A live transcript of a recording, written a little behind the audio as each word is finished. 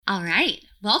All right.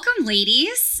 Welcome,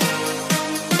 ladies.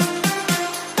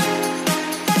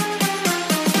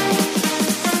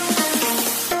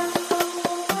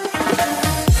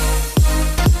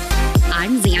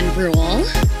 I'm Zan Brule.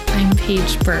 I'm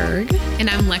Paige Berg. And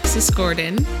I'm Lexis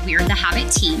Gordon. We're the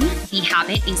Habit team. The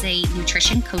Habit is a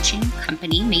nutrition coaching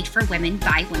company made for women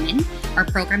by women. Our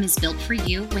program is built for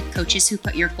you with coaches who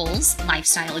put your goals,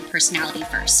 lifestyle, and personality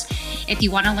first. If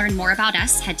you want to learn more about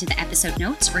us, head to the episode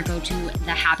notes or go to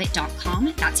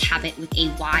thehabit.com. That's habit with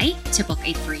a Y to book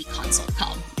a free consult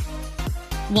call.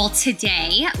 Well,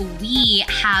 today we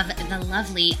have the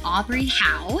lovely Aubrey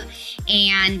Howe.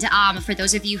 And for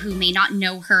those of you who may not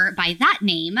know her by that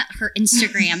name, her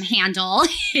Instagram handle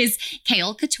is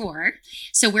KaleKouture.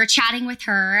 So we're chatting with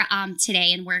her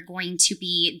today, and we're going to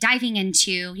be diving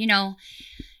into,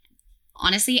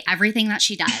 honestly, everything that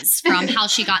she does, from how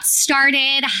she got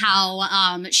started,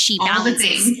 how she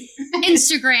balances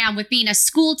Instagram with being a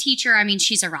school teacher. I mean,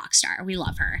 she's a rock star. We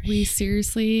love her. We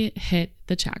seriously hit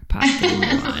the jackpot.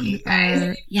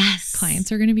 Our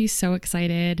clients are going to be so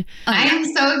excited. I am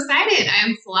so excited.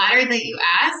 I'm flattered that you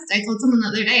asked. I told someone the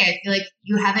other day, I feel like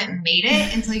you haven't made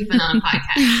it until you've been on a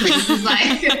podcast. This is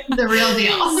like the real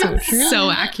deal. So true. So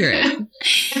accurate.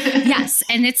 Yes.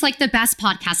 And it's like the best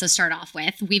podcast to start off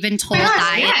with. We've been told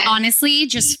that it honestly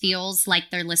just feels like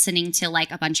they're listening to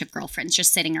like a bunch of girlfriends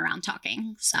just sitting around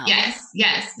talking. So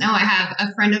Yes. No, I have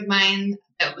a friend of mine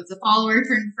that was a follower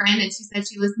turned friend, and she said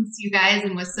she listens to you guys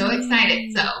and was so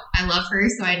excited. So I love her.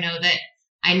 So I know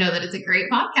that it's a great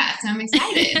podcast. I'm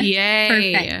excited.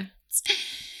 Yay. Perfect.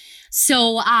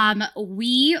 So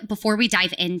before we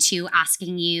dive into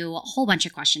asking you a whole bunch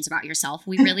of questions about yourself,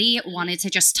 we really wanted to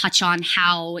just touch on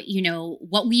how,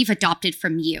 what we've adopted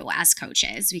from you as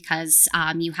coaches, because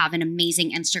you have an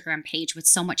amazing Instagram page with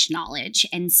so much knowledge.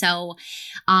 And so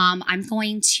I'm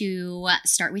going to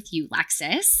start with you,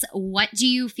 Lexis. What do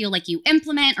you feel like you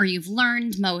implement or you've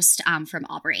learned most from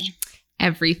Aubrey?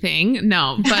 Everything.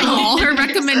 No, but all her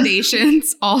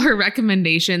recommendations,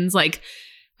 like,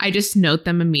 I just note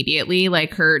them immediately,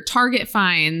 like her Target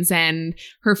finds and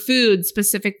her food,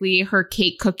 specifically her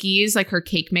cake cookies, like her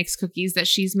cake mix cookies that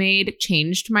she's made,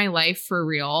 changed my life for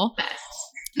real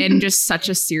in just such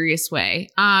a serious way.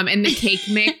 And the cake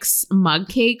mix mug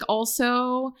cake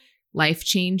also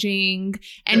life-changing.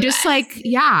 And just like,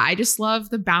 I just love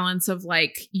the balance of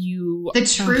like the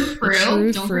true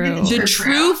fruit. Don't forget the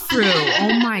true fruit.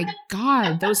 Oh my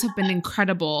God. Those have been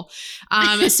incredible.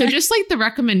 So just like the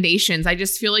recommendations, I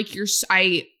just feel like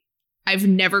I've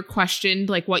never questioned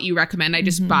like what you recommend. I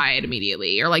just buy it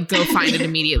immediately or like go find it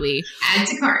immediately. Add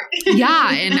to cart.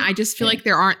 Yeah. And I just feel like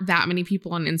there aren't that many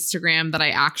people on Instagram that I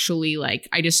actually like,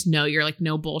 I just know you're like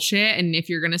no bullshit. And if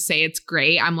you're going to say it's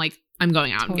great, I'm like, I'm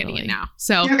going out and getting it now.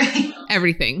 So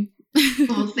everything.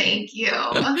 Well, thank you.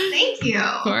 Thank you.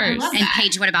 Of course. And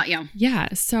Paige, what about you? Yeah.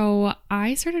 So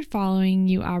I started following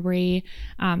you, Aubrey,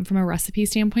 from a recipe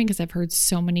standpoint, because I've heard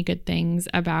so many good things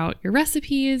about your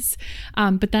recipes.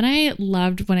 But then I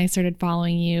loved when I started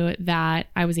following you that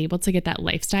I was able to get that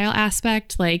lifestyle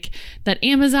aspect, like that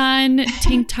Amazon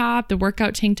tank top, the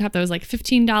workout tank top that was like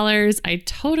 $15. I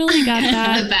totally got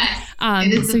that. The best.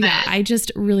 It is the best. I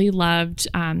just really loved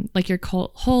like your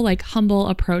whole like humble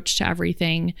approach to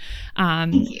everything.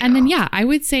 And then, I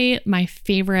would say my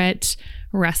favorite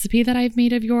recipe that I've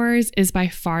made of yours is by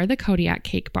far the Kodiak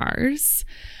cake bars.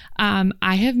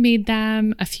 I have made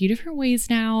them a few different ways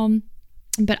now,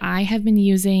 but I have been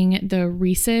using the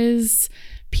Reese's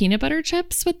peanut butter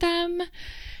chips with them.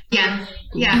 Yeah.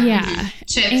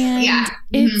 Chips. And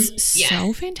it's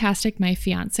so fantastic. My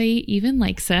fiance even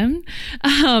likes them.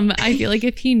 I feel like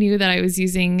if he knew that I was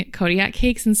using Kodiak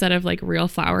cakes instead of like real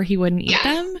flour, he wouldn't eat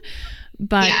them.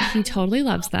 But he totally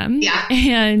loves them. Yeah.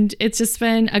 And it's just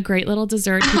been a great little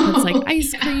dessert. He puts like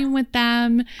ice cream with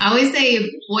them. I always say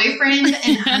boyfriend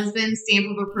and husband stamp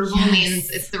of approval means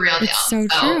it's the real deal. It's so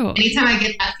true. Anytime I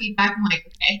get that feedback, I'm like,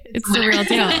 okay, it's the real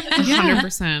deal.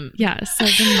 100%. Yeah. So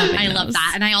I've been loving I those. love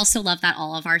that. And I also love that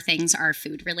all of our things are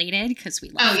food related because we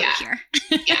love food here.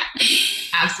 Yeah,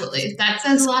 absolutely. That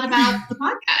says a lot about the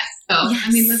podcast. So,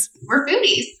 I mean, we're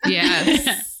foodies.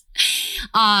 Yes.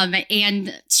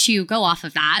 And to go off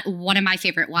of that, one of my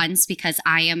favorite ones, because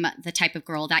I am the type of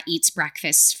girl that eats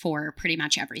breakfast for pretty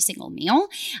much every single meal,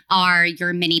 are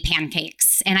your mini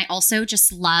pancakes. And I also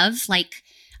just love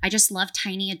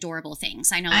tiny, adorable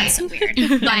things. I know that's so weird.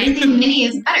 But anything mini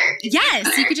is better.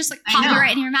 Yes. You could just like pop it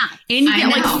right in your mouth. And you get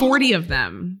like 40 of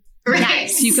them. Right.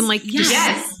 So you can like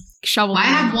shovel. Why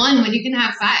have one when you can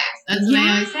have 5? That's what I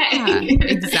always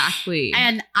say. Exactly.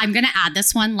 And I'm going to add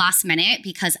this one last minute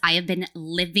because I have been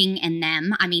living in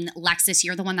them. I mean, Lexus,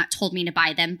 you're the one that told me to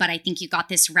buy them, but I think you got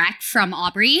this wreck from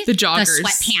Aubrey. The joggers. The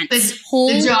sweatpants.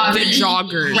 The joggers.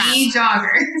 The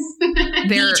joggers.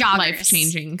 They're joggers.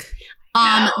 life-changing.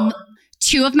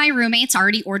 2 of my roommates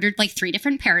already ordered like 3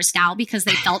 different pairs now because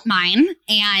they felt mine.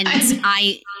 And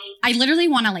I literally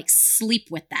want to like sleep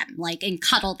with them, like, and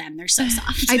cuddle them. They're so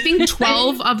soft. I think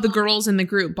 12 of the girls in the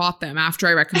group bought them after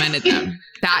I recommended them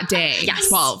that day. Yes.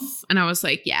 12. And I was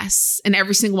like, yes. And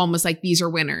every single one was like, these are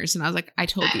winners. And I was like, I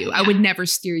told you, I would never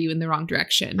steer you in the wrong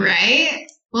direction. Right?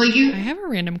 Well, I have a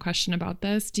random question about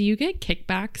this. Do you get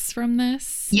kickbacks from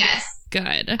this? Yes.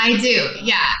 Good. I do.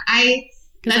 Yeah.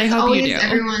 That's always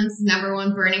everyone's number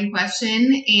one burning question.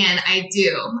 And I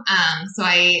do. So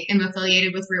I am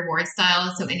affiliated with Reward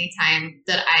Style. So anytime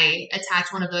that I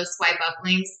attach one of those swipe up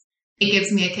links, it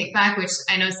gives me a kickback, which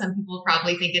I know some people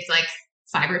probably think it's like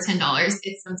 $5 or $10.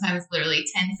 It's sometimes literally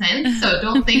 10 cents. So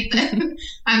don't think that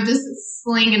I'm just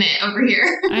slinging it over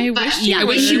here. I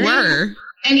wish you were.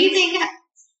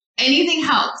 Anything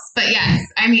helps. But yes,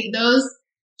 I mean, those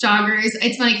joggers,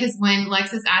 it's funny because when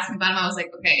Lexus asked me about them, I was like,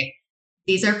 okay,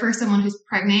 these are for someone who's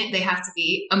pregnant. They have to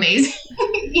be amazing, So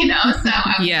I was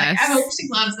like, I hope she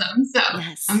loves them. So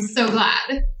I'm so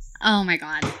glad. Oh my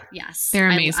God. Yes. They're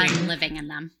amazing. I'm living in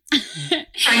them.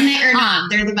 Pregnant or not,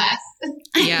 they're the best.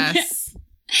 Yes.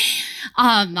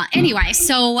 Anyway,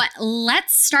 so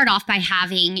let's start off by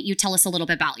having you tell us a little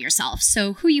bit about yourself.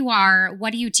 So who you are,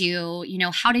 what do you do,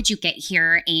 how did you get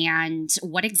here, and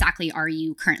what exactly are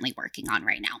you currently working on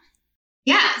right now?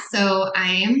 Yeah, so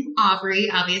I'm Aubrey,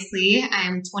 obviously.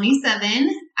 I'm 27.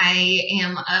 I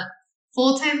am a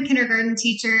full-time kindergarten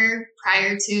teacher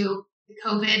prior to the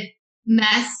COVID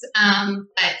mess,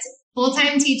 but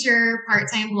full-time teacher,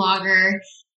 part-time blogger.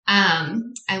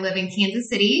 I live in Kansas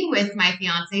City with my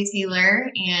fiance, Taylor,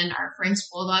 and our French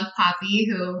Bulldog, Poppy,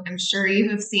 who I'm sure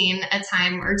you have seen a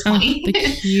time or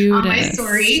 20 on my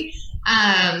story.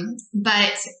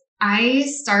 But I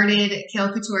started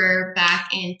KaleKouture back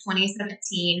in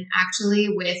 2017, actually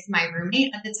with my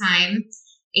roommate at the time.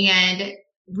 And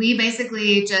we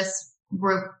basically just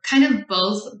were kind of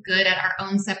both good at our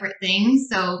own separate things.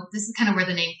 So this is kind of where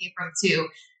the name came from too.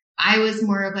 I was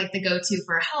more of like the go-to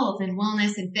for health and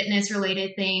wellness and fitness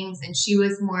related things. And she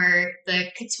was more the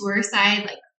couture side,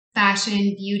 like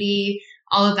fashion, beauty,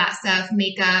 all of that stuff,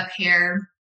 makeup, hair.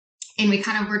 And we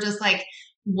kind of were just like,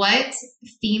 what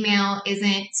female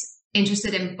isn't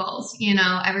interested in both?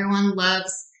 Everyone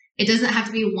loves, it doesn't have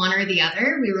to be one or the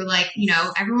other. We were like,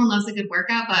 everyone loves a good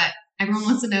workout, but everyone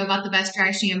wants to know about the best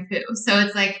dry shampoo. So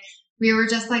it's like, we were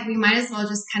just like, we might as well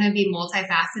just kind of be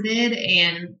multifaceted.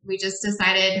 And we just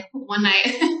decided one night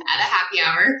at a happy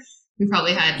hour, we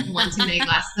probably had one too many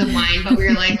glasses of wine, but we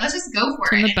were like, let's just go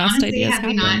for it. The best honestly, ideas had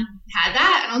we not had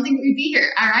that, I don't think we'd be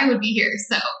here, or I would be here.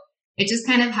 So it just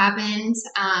kind of happened.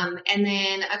 And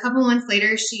then a couple months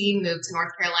later, she moved to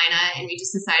North Carolina, and we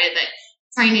just decided that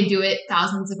trying to do it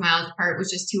thousands of miles apart was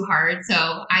just too hard.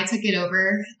 So I took it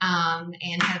over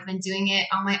and have been doing it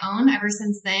on my own ever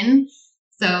since then.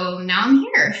 So now I'm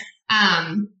here.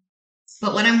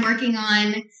 But what I'm working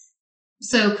on,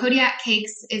 so Kodiak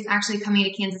Cakes is actually coming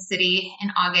to Kansas City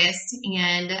in August,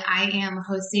 and I am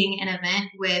hosting an event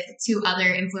with 2 other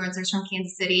influencers from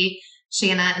Kansas City,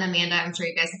 Shanna and Amanda. I'm sure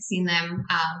you guys have seen them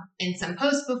in some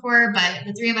posts before, but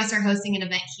the 3 of us are hosting an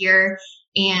event here.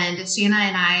 And Shanna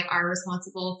and I are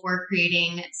responsible for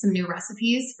creating some new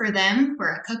recipes for them for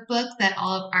a cookbook that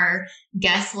all of our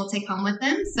guests will take home with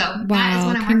them. So that is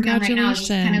what I'm working on right now, just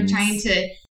kind of trying to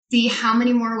see how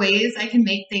many more ways I can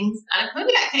make things out of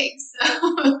Kodiak cakes.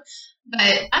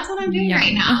 But that's what I'm doing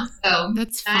right now. So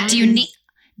that's fun. Do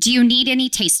you need any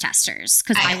taste testers?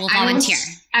 Because I will volunteer.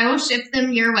 I will ship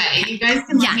them your way. You guys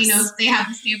can let me know if they have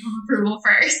the stamp of approval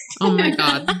first. Oh my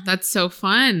God. That's so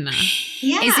fun.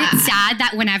 Yeah. Is it sad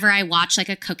that whenever I watch like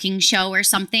a cooking show or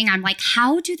something, I'm like,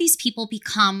 how do these people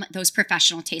become those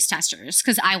professional taste testers?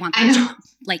 Because I want that job.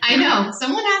 I know.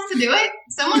 Someone has to do it.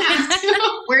 Someone has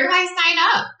to. Where do I sign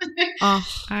up? Oh,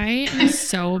 I am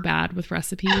so bad with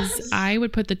recipes. I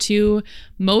would put the 2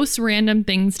 most random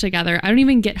things together. I don't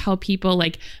even get how people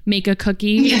like make a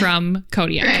cookie from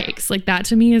Kodiak cakes. Like that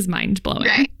to me is mind blowing.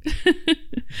 Right.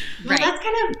 Well,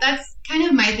 that's kind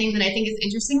of my thing that I think is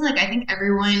interesting. Like I think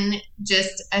everyone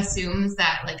just assumes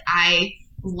that like I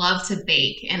love to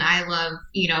bake and I love,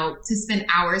 to spend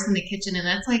hours in the kitchen, and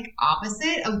that's like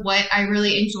opposite of what I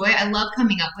really enjoy. I love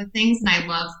coming up with things and I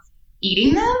love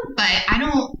eating them, but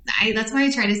that's why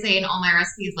I try to say in all my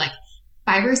recipes, like,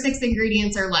 5 or 6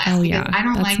 ingredients or less. Oh, because yeah. I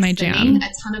don't That's like my spending jam.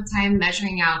 a ton of time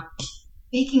measuring out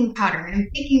baking powder and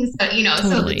baking soda,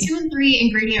 Totally. So the 2 and 3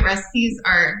 ingredient recipes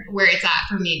are where it's at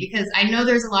for me, because I know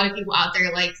there's a lot of people out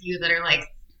there like you that are like,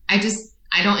 I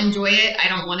don't enjoy it. I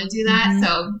don't want to do that. Mm-hmm.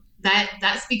 So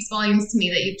that speaks volumes to me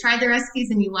that you've tried the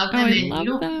recipes and you love them, and you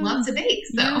don't love to bake.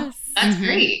 So that's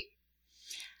great.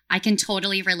 I can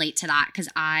totally relate to that, because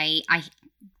I've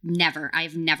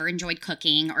never enjoyed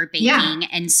cooking or baking. Yeah.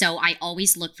 And so I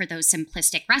always look for those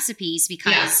simplistic recipes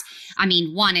because, I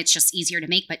mean, 1, it's just easier to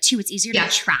make, but 2, it's easier to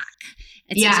track.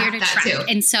 It's easier to track. Too.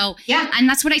 And so, and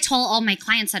that's what I tell all my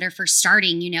clients that are first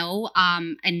starting,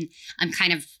 and I'm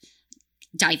kind of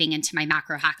diving into my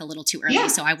macro hack a little too early,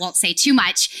 so I won't say too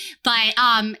much, but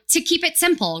to keep it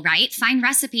simple, right? Find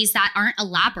recipes that aren't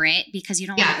elaborate, because you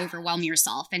don't want to overwhelm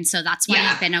yourself. And so that's why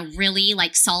you've been a really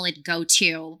solid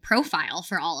go-to profile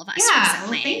for all of us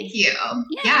recently. Well, thank you.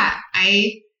 Yeah.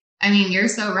 I mean, you're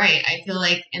so right. I feel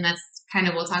like, and that's kind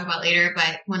of, we'll talk about later,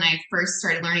 but when I first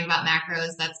started learning about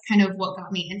macros, that's kind of what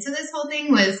got me into this whole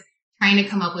thing, was trying to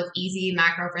come up with easy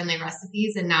macro-friendly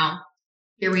recipes. And now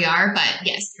here we are. But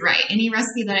yes, you're right. Any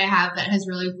recipe that I have that has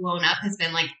really blown up has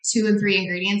been 2 and 3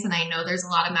 ingredients. And I know there's a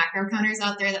lot of macro counters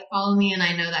out there that follow me, and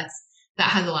I know that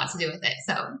has a lot to do with it.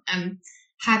 So I'm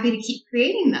happy to keep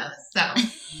creating those. So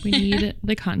we need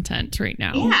the content right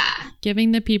now. Yeah.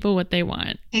 Giving the people what they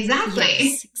want. Exactly.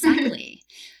 Yes, exactly.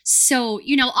 So,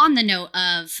 on the note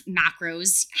of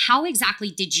macros, how exactly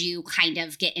did you kind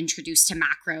of get introduced to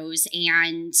macros,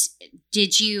 and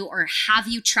did you, or have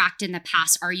you tracked in the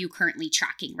past? Are you currently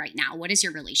tracking right now? What is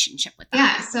your relationship with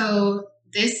that? Yeah. So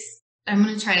I'm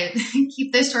going to try to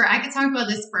keep this short. I could talk about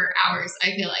this for hours, I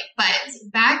feel like,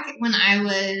 but back when I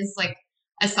was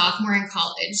a sophomore in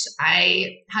college,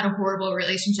 I had a horrible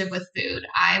relationship with food.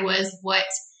 I was what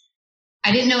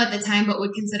I didn't know at the time, but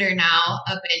would consider now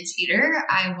a binge eater.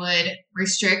 I would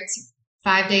restrict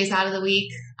 5 days out of the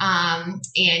week, and,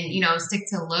 stick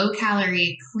to low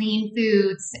calorie, clean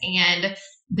foods. And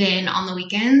then on the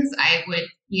weekends, I would,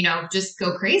 just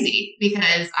go crazy,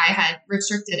 because I had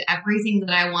restricted everything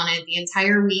that I wanted the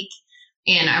entire week.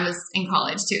 And I was in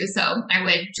college too. So I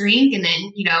would drink and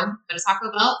then, go to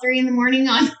Taco Bell at 3 a.m.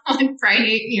 on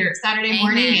Friday or Saturday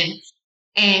morning,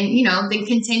 and then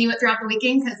continue it throughout the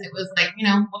weekend, because it was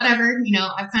whatever,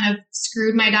 I've kind of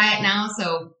screwed my diet now,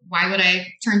 so why would I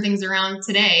turn things around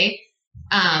today?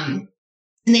 And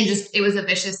then it was a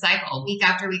vicious cycle, week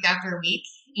after week after week.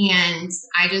 And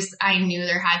I knew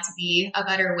there had to be a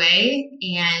better way.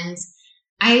 And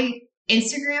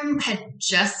Instagram had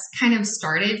just kind of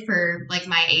started for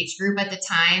my age group at the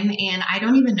time. And I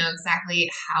don't even know exactly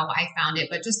how I found it,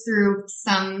 but just through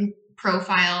some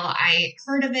profile, I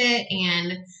heard of it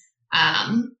and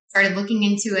started looking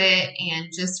into it, and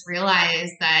just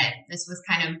realized that this was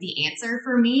kind of the answer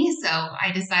for me. So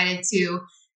I decided to,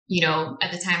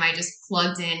 at the time, I just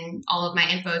plugged in all of my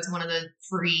info to one of the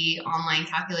free online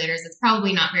calculators. It's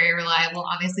probably not very reliable.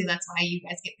 Obviously, that's why you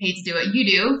guys get paid to do what you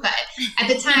do. But at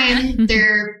the time,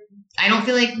 I don't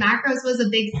feel like macros was a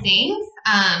big thing.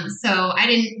 So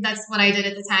that's what I did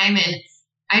at the time. And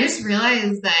I just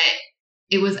realized that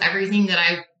it was everything that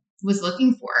I was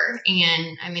looking for.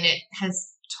 And I mean, it has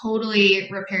totally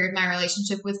repaired my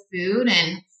relationship with food,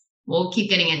 and we'll keep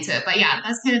getting into it. But yeah,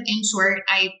 that's kind of in short.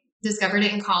 I discovered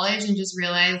it in college and just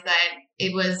realized that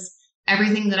it was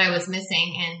everything that I was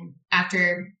missing. And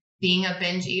after being a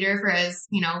binge eater for as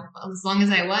long as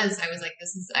I was like,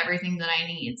 this is everything that I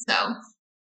need. So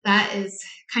that is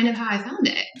kind of how I found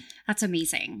it. That's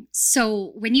amazing.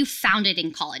 So when you found it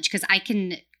in college, because I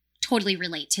can totally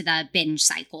relate to the binge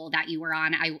cycle that you were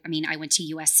on. I mean, I went to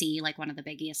USC, one of the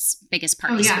biggest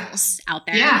party schools out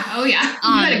there. Yeah. Oh yeah.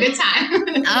 You had a good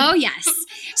time. Oh yes.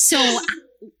 So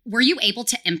were you able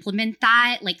to implement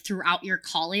that throughout your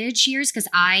college years? Because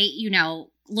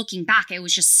looking back, it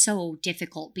was just so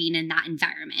difficult being in that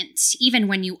environment, even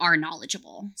when you are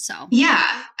knowledgeable. So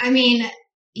yeah, I mean,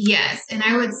 yes. And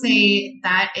I would say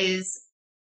that is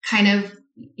kind of,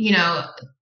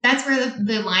 that's where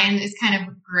the line is kind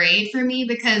of gray for me,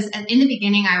 because in the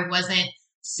beginning, I wasn't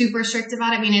super strict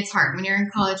about it. I mean, it's hard when you're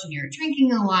in college and you're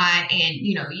drinking a lot, and,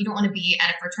 you don't want to be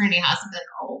at a fraternity house and be like,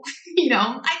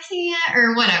 oh, I can't,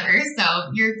 or whatever. So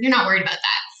you're not worried about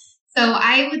that. So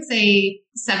I would say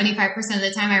 75% of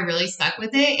the time I really stuck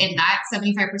with it. And that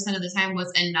 75% of the time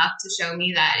was enough to show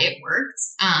me that it worked.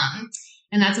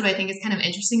 And that's what I think is kind of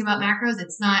interesting about macros.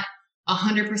 It's not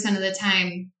 100% of the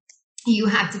time you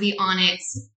have to be on it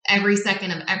every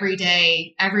second of every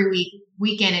day, every week,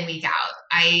 week in and week out.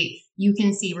 You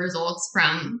can see results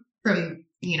from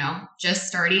just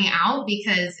starting out,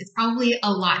 because it's probably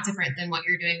a lot different than what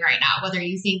you're doing right now. Whether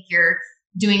you think you're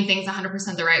doing things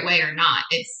 100% the right way or not.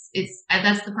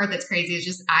 That's the part that's crazy. It's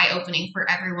just eye-opening for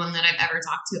everyone that I've ever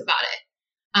talked to about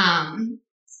it.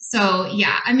 So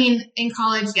yeah, I mean, in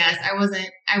college, yes, I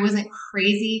wasn't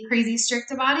crazy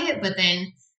strict about it, but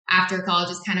then after college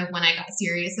is kind of when I got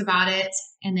serious about it.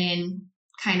 And then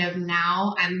kind of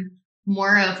now I'm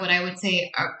more of what I would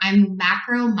say, I'm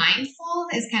macro mindful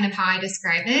is kind of how I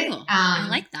describe it. Ooh, I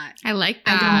like that.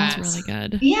 That's really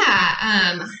good.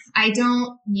 Yeah. I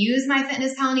don't use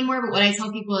MyFitnessPal anymore, but what I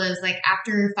tell people is like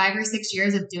after 5 or 6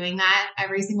 years of doing that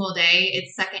every single day,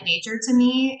 it's second nature to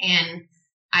me. And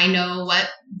I know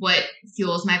what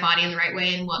fuels my body in the right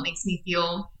way and what makes me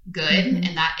feel good. Mm-hmm.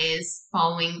 And that is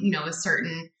following, you know, a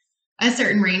certain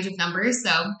range of numbers.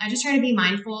 So I just try to be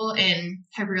mindful and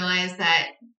have realized that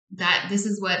this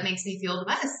is what makes me feel the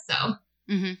best. So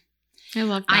mm-hmm. I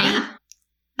love that.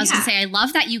 I was going to say, I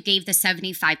love that you gave the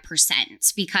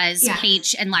 75% because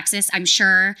Paige and Lexus, I'm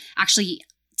sure, actually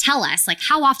tell us, like,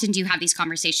 how often do you have these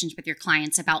conversations with your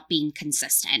clients about being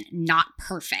consistent, not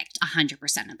perfect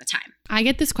 100% of the time? I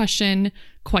get this question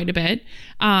quite a bit.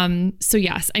 So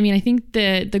yes, I mean, I think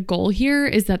the goal here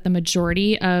is that the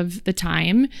majority of the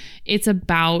time it's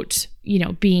about, you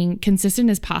know, being consistent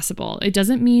as possible. It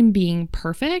doesn't mean being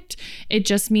perfect. It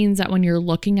just means that when you're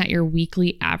looking at your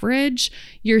weekly average,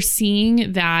 you're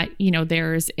seeing that, you know,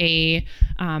 there's a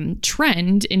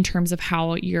trend in terms of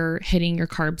how you're hitting your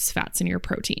carbs, fats, and your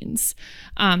proteins.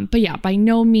 But yeah, by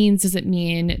no means does it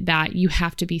mean that you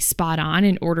have to be spot on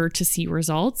in order to see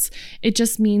results. It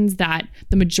just means that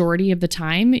the majority of the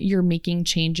time you're making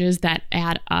changes that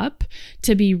add up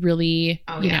to be really,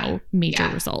 major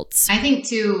results. I think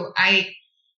too,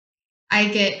 I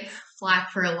get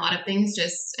flack for a lot of things.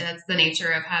 Just that's the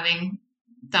nature of having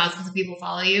thousands of people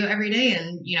follow you every day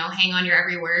and, you know, hang on your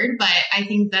every word. But I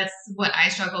think that's what I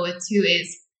struggle with too,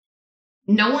 is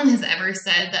no one has ever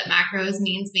said that macros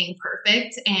means being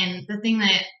perfect. And the thing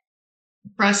that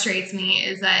frustrates me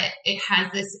is that it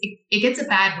gets a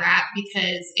bad rap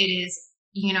because it is,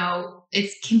 you know, it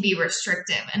can be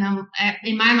restrictive. And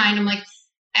in my mind, I'm like,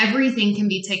 everything can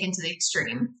be taken to the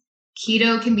extreme.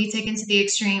 Keto can be taken to the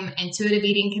extreme. Intuitive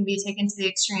eating can be taken to the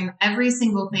extreme. Every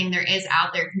single thing there is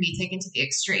out there can be taken to the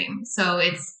extreme. So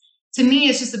to me,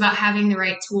 it's just about having the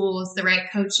right tools, the right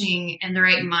coaching, and the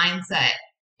right mindset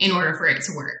in order for it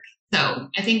to work. So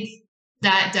I think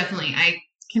that definitely I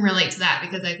can relate to that,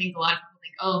 because I think a lot of people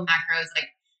think, oh, macros, like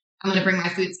I'm going to bring my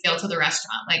food scale to the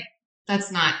restaurant. Like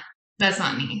that's not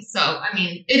me. So, I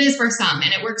mean, it is for some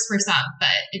and it works for some, but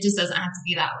it just doesn't have to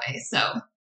be that way. So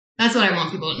that's what I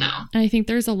want people to know. And I think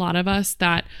there's a lot of us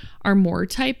that are more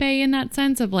type A in that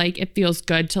sense of like, it feels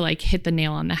good to like hit the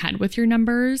nail on the head with your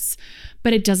numbers,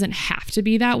 but it doesn't have to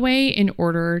be that way in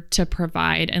order to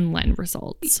provide and lend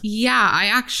results. Yeah, I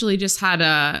actually just had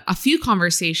a few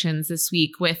conversations this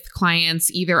week with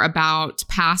clients, either about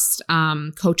past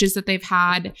coaches that they've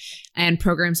had and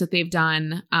programs that they've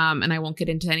done. And I won't get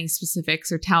into any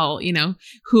specifics or tell, you know,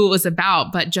 who it was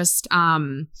about, but just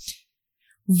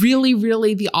really,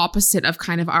 really the opposite of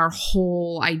kind of our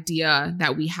whole idea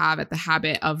that we have at The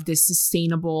Habit of this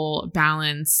sustainable,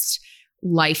 balanced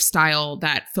lifestyle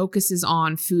that focuses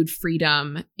on food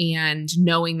freedom and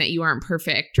knowing that you aren't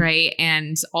perfect, right?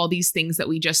 And all these things that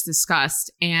we just discussed.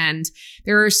 And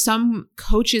there are some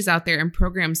coaches out there and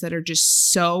programs that are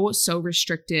just so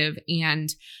restrictive. And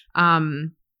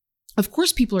of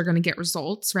course, people are going to get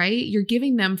results, right? You're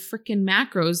giving them freaking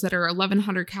macros that are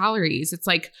 1,100 calories. It's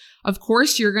like, of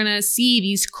course, you're going to see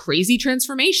these crazy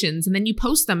transformations and then you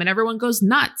post them and everyone goes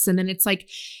nuts. And then it's like,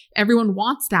 everyone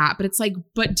wants that. But it's like,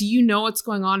 but do you know what's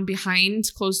going on behind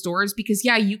closed doors? Because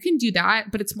yeah, you can do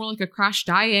that, but it's more like a crash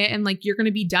diet. And like, you're going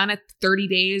to be done at 30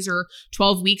 days or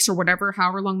 12 weeks or whatever,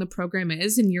 however long the program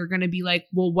is. And you're going to be like,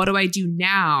 well, what do I do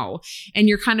now? And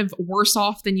you're kind of worse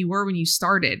off than you were when you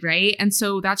started, right? And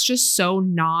so that's just so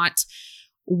not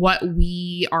what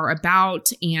we are about.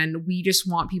 And we just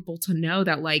want people to know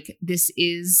that like, this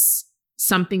is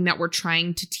something that we're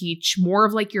trying to teach more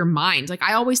of like your mind. Like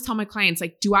I always tell my clients,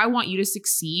 like, do I want you to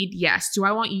succeed? Yes. Do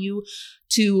I want you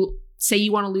to say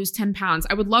you want to lose 10 pounds?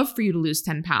 I would love for you to lose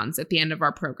 10 pounds at the end of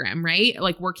our program, right?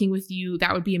 Like working with you,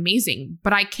 that would be amazing.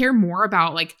 But I care more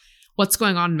about like what's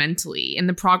going on mentally and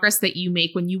the progress that you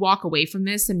make when you walk away from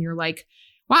this and you're like,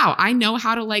 wow, I know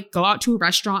how to like go out to a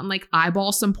restaurant and like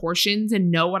eyeball some portions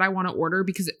and know what I want to order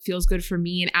because it feels good for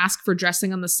me and ask for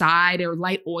dressing on the side or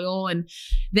light oil and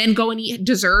then go and eat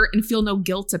dessert and feel no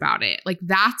guilt about it. Like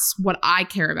that's what I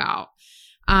care about.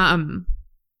 And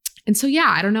so, yeah,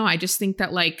 I don't know. I just think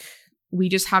that like we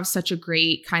just have such a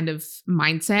great kind of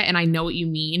mindset. And I know what you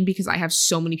mean, because I have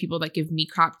so many people that give me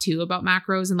crap too about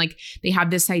macros, and like they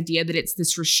have this idea that it's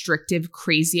this restrictive,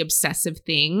 crazy, obsessive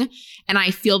thing. And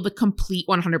I feel the complete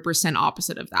 100%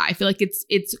 opposite of that. I feel like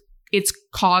it's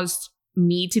caused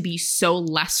me to be so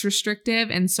less restrictive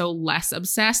and so less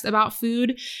obsessed about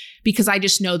food, because I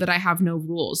just know that I have no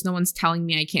rules. No one's telling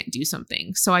me I can't do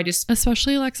something. So I just,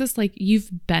 especially Alexis, like you've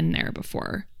been there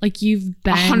before. Like you've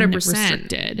been 100%.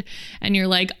 restricted, and you're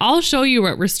like, I'll show you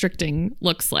what restricting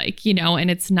looks like, you know, and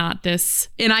it's not this.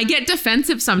 And I get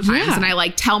defensive sometimes, and I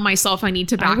like tell myself I need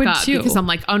to back up too, because I'm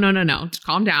like, oh, no, just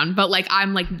calm down. But like,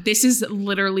 I'm like, this is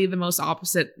literally the most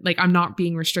opposite. Like, I'm not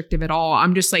being restrictive at all.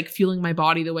 I'm just like fueling my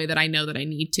body the way that I know that I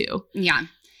need to. Yeah.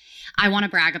 I want to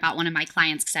brag about one of my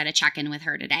clients because I had a check-in with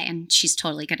her today, and she's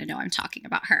totally going to know I'm talking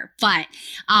about her. But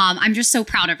I'm just so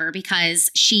proud of her because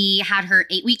she had her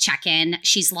 8-week check-in.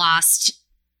 She's lost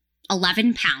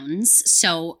 11 pounds.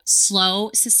 So slow,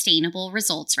 sustainable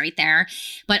results right there.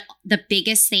 But the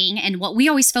biggest thing, and what we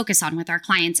always focus on with our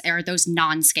clients, are those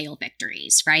non-scale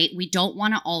victories, right? We don't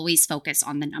want to always focus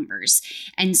on the numbers.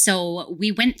 And so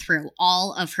we went through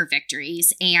all of her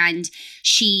victories, and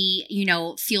she, you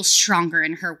know, feels stronger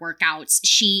in her workouts.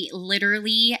 She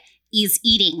literally is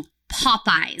eating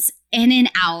Popeyes,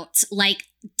 In-N-Out, like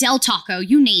Del Taco,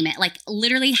 you name it, like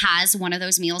literally has one of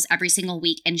those meals every single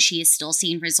week, and she is still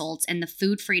seeing results. And the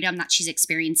food freedom that she's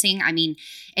experiencing, I mean,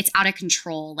 it's out of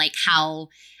control, like how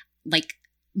like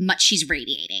much she's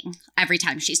radiating every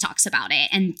time she talks about it.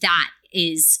 And that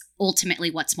is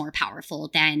ultimately what's more powerful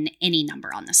than any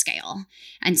number on the scale.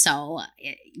 And so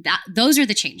those are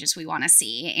the changes we want to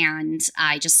see. And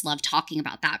I just love talking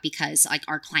about that because like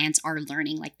our clients are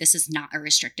learning, like this is not a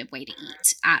restrictive way to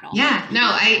eat at all. Yeah, no,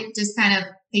 I just kind of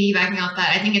piggybacking off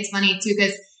that. I think it's funny too,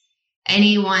 because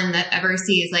anyone that ever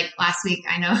sees, like last week,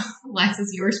 I know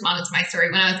Alexis, you responded to my story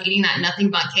when I was eating that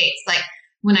nothing but cakes, like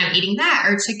when I'm eating that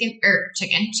or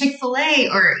Chick-fil-A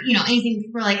or, you know, anything,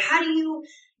 people are like, how do you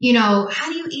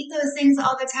eat those things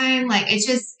all the time? Like, it's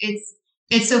just,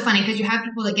 it's so funny because you have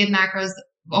people that give macros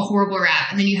a horrible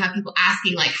rap. And then you have people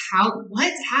asking like, how,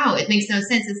 it makes no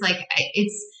sense. It's like,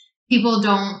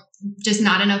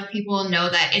 not enough people know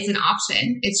that it's an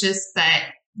option. It's just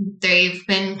that they've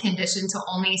been conditioned to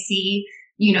only see,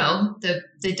 you know, the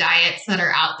diets that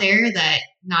are out there, that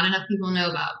not enough people know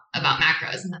about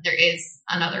macros, and that there is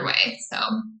another way. So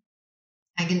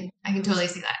I can totally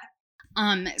see that.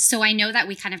 So I know that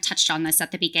we kind of touched on this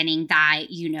at the beginning, that,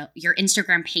 you know, your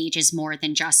Instagram page is more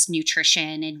than just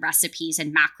nutrition and recipes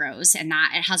and macros, and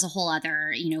that it has a whole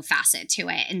other, you know, facet to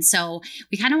it. And so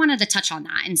we kind of wanted to touch on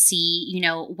that and see, you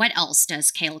know, what else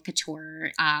does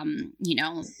KaleKouture, you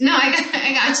know? No,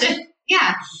 I gotcha.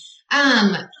 Yeah.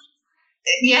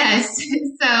 Yes.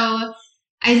 So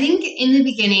I think in the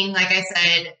beginning, like I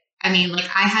said, I mean, like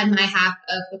I had my half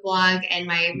of the blog, and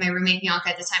my roommate Bianca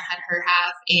at the time had her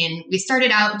half, and we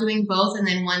started out doing both. And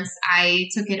then once I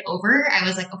took it over, I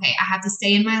was like, okay, I have to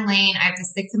stay in my lane. I have to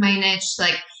stick to my niche.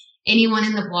 Like anyone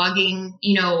in the blogging,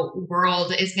 you know,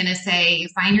 world is going to say,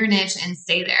 find your niche and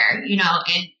stay there, you know,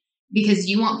 and because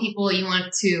you want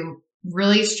to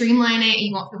really streamline it.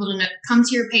 You want people to come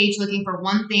to your page looking for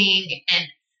one thing, and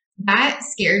that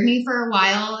scared me for a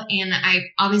while. And I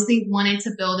obviously wanted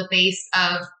to build a base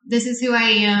of, this is who I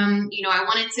am. You know, I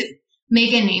wanted to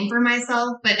make a name for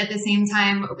myself, but at the same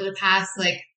time, over the past,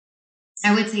 like,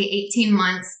 I would say 18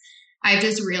 months, I've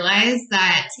just realized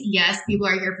that yes, people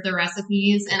are here for the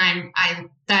recipes, and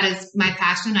that is my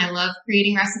passion. I love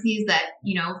creating recipes that,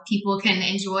 you know, people can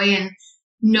enjoy and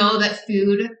know that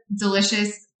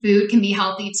delicious food can be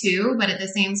healthy too. But at the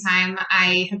same time,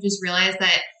 I have just realized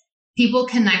that people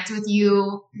connect with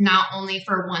you not only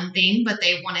for one thing, but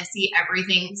they want to see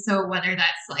everything. So whether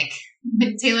that's like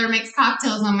Taylor makes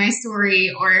cocktails on my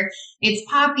story, or it's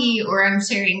Poppy, or I'm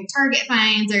sharing Target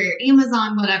finds or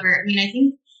Amazon, whatever. I mean, I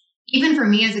think even for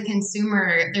me as a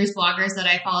consumer, there's bloggers that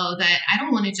I follow that I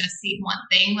don't want to just see one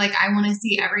thing. Like I want to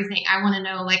see everything. I want to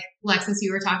know, like Alexis,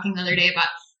 you were talking the other day about,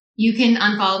 you can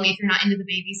unfollow me if you're not into the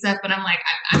baby stuff, but I'm like,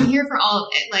 I'm here for all of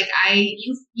it. Like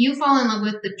you fall in love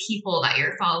with the people that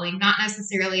you're following, not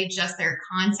necessarily just their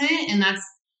content. And that's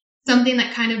something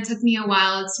that kind of took me a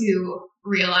while to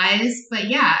realize. But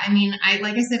yeah, I mean,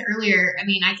 like I said earlier, I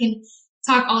mean, I can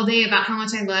talk all day about how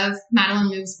much I love Madeline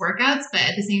Move's workouts, but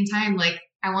at the same time, like,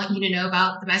 I want you to know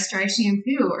about the best dry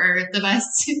shampoo, or the best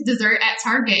dessert at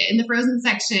Target in the frozen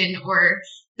section, or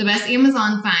the best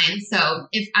Amazon find. So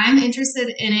if I'm interested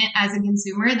in it as a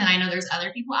consumer, then I know there's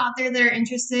other people out there that are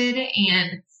interested.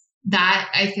 And that,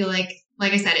 I feel like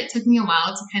I said, it took me a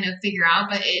while to kind of figure out,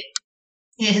 but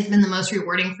it has been the most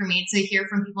rewarding for me to hear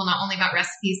from people, not only about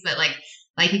recipes, but like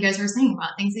you guys were saying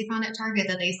about things they found at Target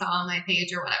that they saw on my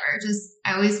page or whatever. Just,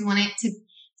 I always want it to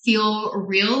feel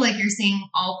real, like you're seeing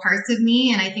all parts of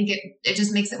me. And I think it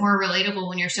just makes it more relatable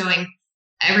when you're showing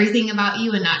everything about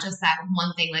you and not just that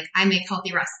one thing, like I make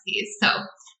healthy recipes. So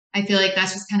I feel like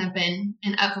that's just kind of been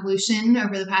an evolution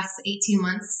over the past 18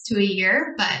 months to a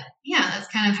year. But yeah, that's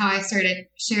kind of how I started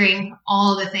sharing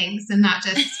all the things and not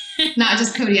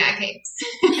just Kodiak cakes.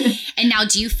 And now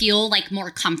do you feel like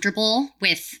more comfortable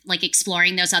with like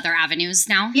exploring those other avenues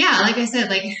now? Yeah, like I said,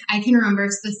 like I can remember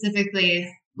specifically,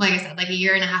 like I said, like a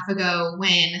year and a half ago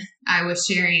when I was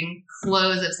sharing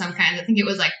clothes of some kind. I think it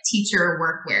was like teacher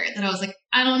workwear that I was like,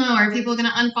 I don't know, are people going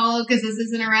to unfollow because this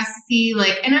isn't a recipe?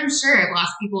 Like, and I'm sure I've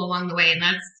lost people along the way, and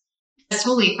that's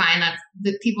totally fine. That's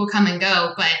the people come and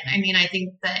go. But I mean, I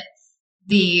think that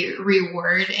the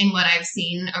reward in what I've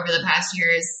seen over the past year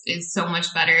is so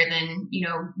much better than, you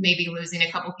know, maybe losing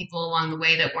a couple people along the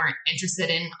way that weren't interested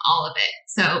in all of it.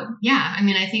 So yeah, I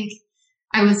mean, I think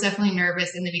I was definitely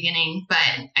nervous in the beginning, but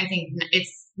I think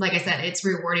it's, like I said, it's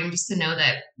rewarding just to know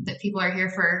that people are here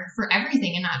for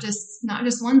everything and not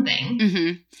just one thing.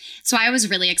 Mm-hmm. So I was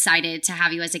really excited to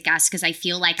have you as a guest because I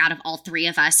feel like out of all three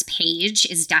of us, Paige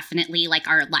is definitely like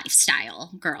our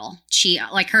lifestyle girl. She,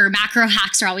 like, her macro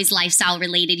hacks are always lifestyle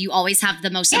related. You always have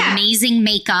the most amazing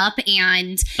makeup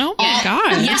and oh my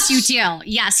God. Yes, you do.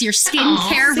 Yes, your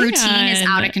skincare routine is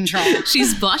out of control.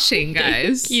 She's blushing,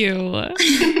 guys. Thank you.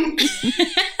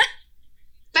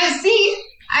 But see,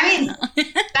 I mean,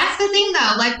 that's the thing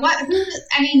though. Like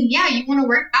yeah, you want to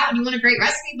work out and you want a great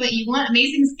recipe, but you want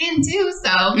amazing skin too.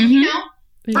 So, you know,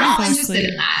 we're all interested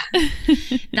in that.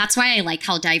 That's why I like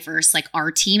how diverse like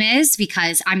our team is,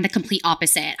 because I'm the complete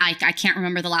opposite. I can't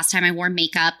remember the last time I wore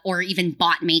makeup or even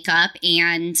bought makeup,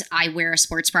 and I wear a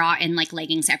sports bra and like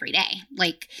leggings every day.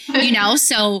 Like, you know,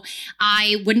 so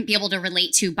I wouldn't be able to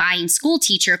relate to buying school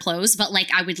teacher clothes, but like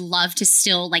I would love to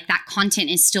still, like, that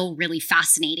content is still really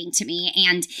fascinating to me.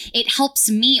 And it helps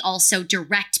me also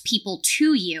direct people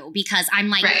to you because I'm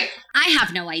like, I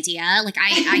have no idea. Like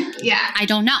I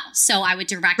don't know. So I would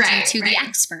direct you to the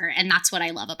expert. And that's what I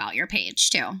love about your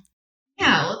page too.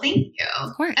 Yeah, well, thank you.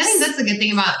 Of course. I think that's a good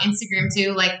thing about Instagram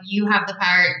too. Like, you have the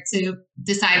power to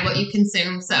decide what you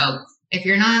consume. So if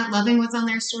you're not loving what's on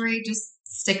their story, just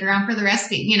stick around for the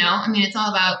recipe. You know, I mean, it's all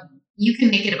about, you can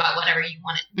make it about whatever you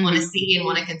want to see and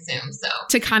want to consume. So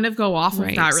to kind of go off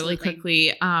of that really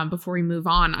quickly, before we move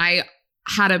on, I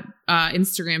had a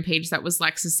Instagram page that was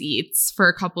Lexus Eats for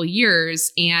a couple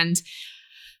years, and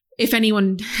if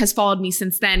anyone has followed me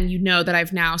since then, you know that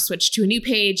I've now switched to a new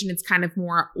page, and it's kind of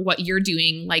more what you're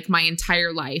doing like my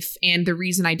entire life. And the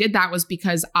reason I did that was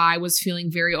because I was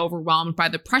feeling very overwhelmed by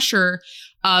the pressure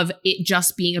of it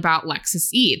just being about Lexus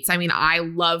Eats. I mean, I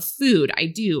love food. I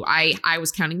do. I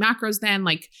was counting macros then.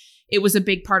 Like, it was a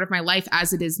big part of my life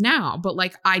as it is now. But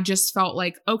like, I just felt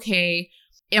like, okay,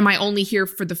 am I only here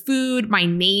for the food? My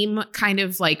name kind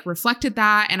of like reflected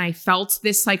that. And I felt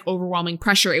this like overwhelming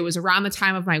pressure. It was around the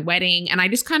time of my wedding, and I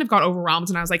just kind of got overwhelmed,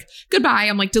 and I was like, goodbye.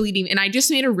 I'm like deleting. And I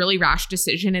just made a really rash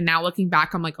decision. And now looking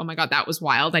back, I'm like, oh my God, that was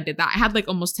wild. I did that. I had like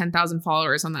almost 10,000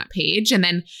 followers on that page. And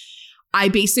then I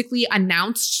basically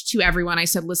announced to everyone, I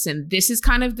said, listen, this is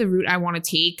kind of the route I want to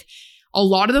take. A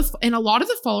lot of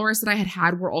the followers that I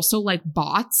had were also like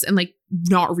bots and like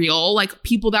not real, like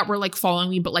people that were like following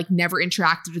me, but like never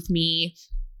interacted with me.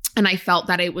 And I felt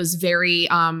that it was very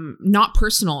not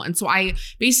personal. And so I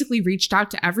basically reached out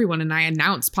to everyone, and I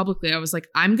announced publicly, I was like,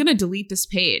 I'm going to delete this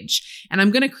page and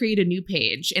I'm going to create a new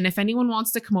page. And if anyone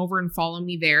wants to come over and follow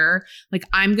me there, like,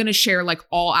 I'm going to share like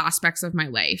all aspects of my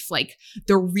life, like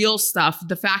the real stuff,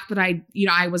 the fact that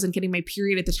I wasn't getting my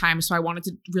period at the time. So I wanted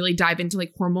to really dive into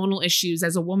like hormonal issues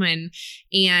as a woman,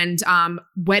 and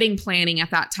wedding planning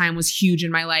at that time was huge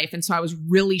in my life. And so I was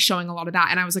really showing a lot of that.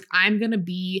 And I was like, I'm going to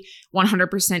be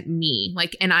 100% me,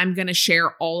 like, and I'm going to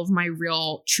share all of my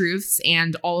real truths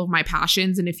and all of my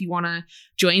passions. And if you want to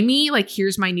join me, like,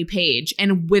 here's my new page.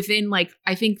 And within like,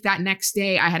 I think that next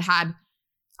day I had,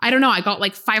 I don't know, I got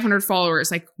like 500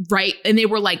 followers, like, right. And they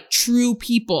were like true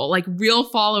people, like real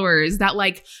followers that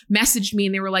like messaged me,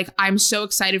 and they were like, I'm so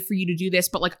excited for you to do this,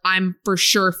 but like, I'm for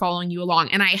sure following you along.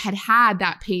 And I had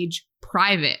that page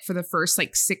private for the first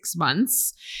like 6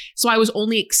 months. So I was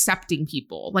only accepting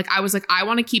people. Like, I was like, I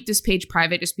want to keep this page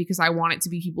private just because I want it to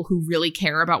be people who really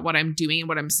care about what I'm doing and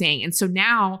what I'm saying. And so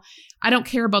now I don't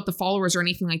care about the followers or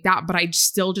anything like that, but I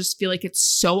still just feel like it's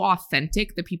so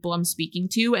authentic, the people I'm speaking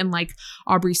to. And like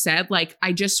Aubrey said, like,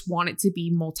 I just want it to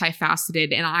be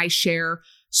multifaceted, and I share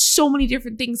so many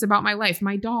different things about my life,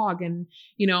 my dog, and,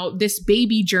 you know, this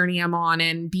baby journey I'm on,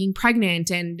 and being pregnant,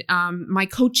 and my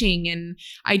coaching. And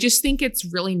I just think it's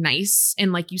really nice.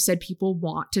 And like you said, people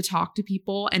want to talk to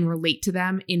people and relate to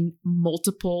them in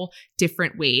multiple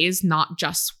different ways, not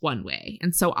just one way.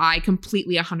 And so I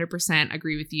completely 100%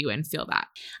 agree with you and feel that.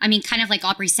 I mean, kind of like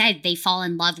Aubrey said, they fall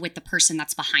in love with the person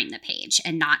that's behind the page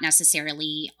and not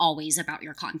necessarily always about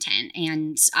your content.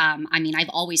 And I mean, I've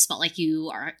always felt like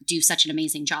you do such an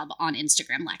amazing job on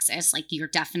Instagram, Lexus. Like you're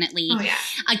definitely,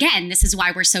 again, this is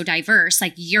why we're so diverse.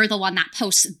 Like you're the one that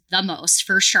posts the most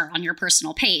for sure on your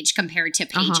personal page compared to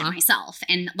Paige and myself.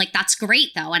 And like, that's great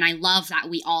though. And I love that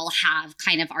we all have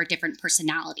kind of our different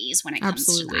personalities when it comes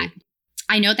to that.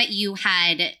 I know that you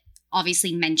had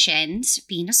obviously mentioned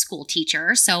being a school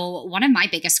teacher. So one of my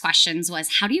biggest questions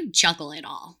was, how do you juggle it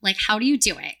all? Like, how do you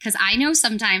do it? Because I know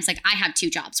sometimes, like, I have 2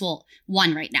 jobs. Well,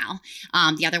 one right now.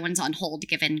 The other one's on hold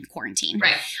given quarantine.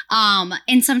 Right.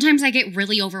 And sometimes I get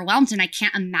really overwhelmed and I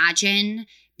can't imagine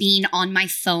being on my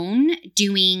phone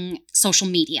doing social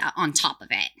media on top of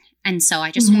it. And so I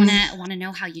just want to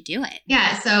know how you do it.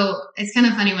 Yeah. So it's kind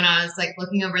of funny when I was like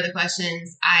looking over the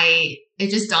questions, it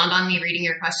just dawned on me reading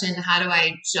your question. How do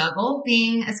I juggle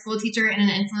being a school teacher and an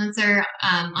influencer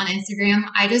on Instagram?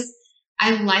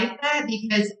 I like that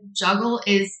because juggle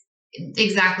is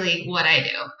exactly what I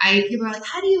do. People are like,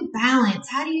 how do you balance?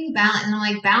 How do you balance? And I'm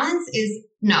like, balance is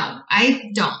no,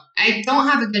 I don't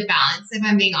have a good balance if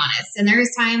I'm being honest. And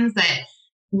there's times that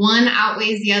one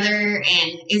outweighs the other,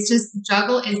 and it's just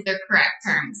juggle is the correct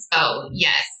term. So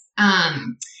yes,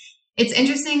 it's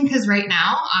interesting because right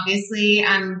now, obviously,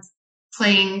 I'm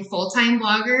playing full-time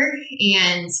blogger,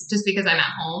 and just because I'm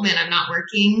at home and I'm not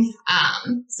working,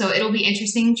 so it'll be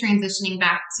interesting transitioning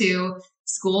back to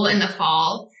school in the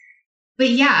fall.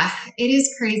 But yeah, it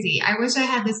is crazy. I wish I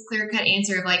had this clear-cut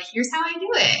answer of like, here's how I do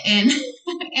it,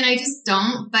 and I just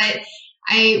don't. But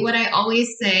what I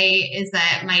always say is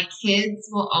that my kids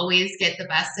will always get the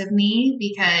best of me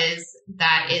because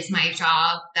that is my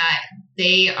job, that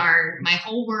they are my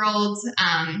whole world,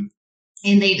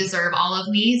 and they deserve all of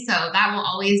me. So that will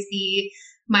always be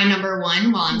my number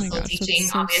one while I'm still teaching,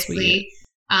 so obviously.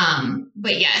 Sweet.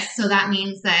 But yes, so that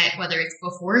means that whether it's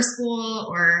before school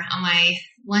or on my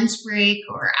lunch break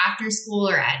or after school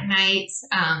or at night,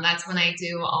 that's when I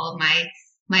do all of my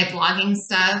blogging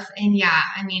stuff. And yeah,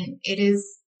 I mean, it is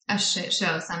a shit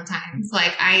show sometimes.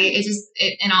 Like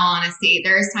in all honesty,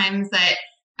 there's times that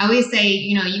I always say,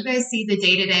 you know, you guys see the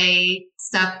day-to-day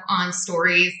stuff on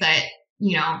stories that,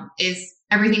 you know, is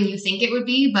everything you think it would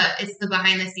be, but it's the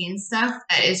behind the scenes stuff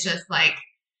that is just like,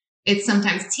 it's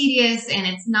sometimes tedious and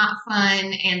it's not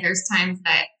fun. And there's times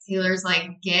that Taylor's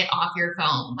like, get off your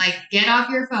phone,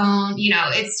 you know,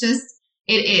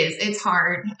 it's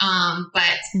hard.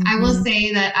 But I will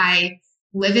say that I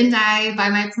live and die by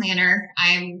my planner.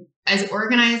 I'm as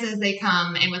organized as they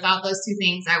come. And without those 2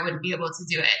 things, I wouldn't be able to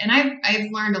do it. And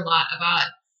I've learned a lot about,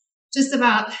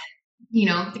 you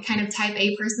know, the kind of type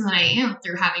A person that I am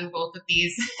through having both of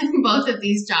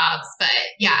these jobs. But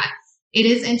yeah, it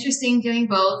is interesting doing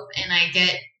both. And I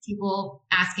get people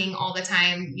asking all the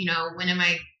time, you know, when am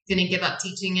I going to give up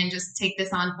teaching and just take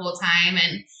this on full time?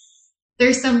 And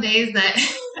there's some days that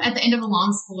at the end of a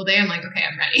long school day, I'm like, okay,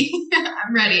 I'm ready.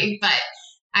 I'm ready. But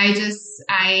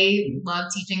I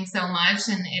love teaching so much,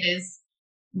 and it is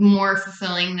more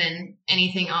fulfilling than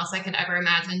anything else I could ever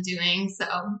imagine doing. So,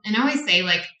 and I always say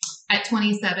like at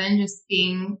 27, just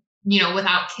being, you know,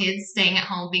 without kids, staying at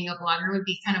home, being a blogger would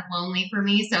be kind of lonely for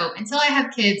me. So until I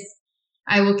have kids,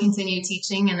 I will continue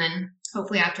teaching. And then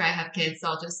hopefully after I have kids,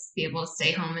 I'll just be able to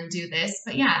stay home and do this.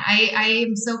 But yeah, I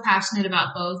am so passionate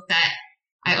about both that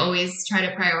I always try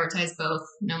to prioritize both,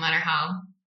 no matter how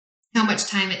much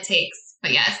time it takes.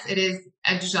 But yes, it is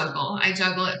a juggle. I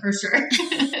juggle it for sure.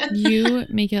 You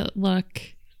make it look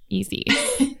easy.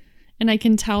 And I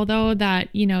can tell though that,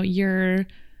 you know, you're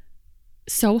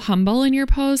so humble in your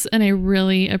posts, and I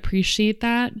really appreciate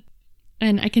that.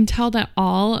 And I can tell that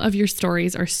all of your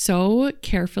stories are so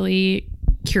carefully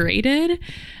curated,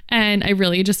 and I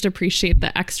really just appreciate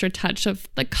the extra touch of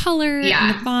the color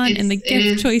and the font and the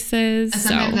gift choices.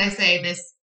 Sometimes I say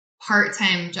this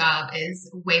part-time job is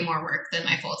way more work than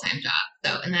my full-time job.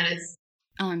 So, and that is,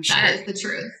 I'm sure that is the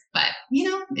truth. But you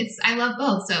know, I love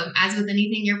both. So as with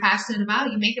anything you're passionate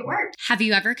about, you make it work. Have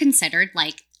you ever considered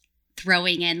like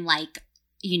throwing in like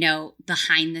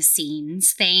behind the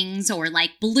scenes things or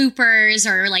like bloopers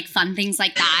or like fun things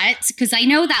like that? Because I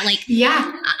know that like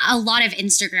a lot of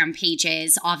Instagram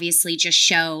pages obviously just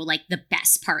show like the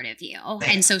best part of you.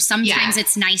 And so sometimes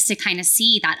it's nice to kind of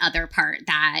see that other part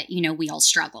that, we all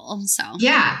struggle. So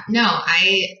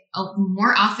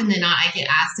more often than not, I get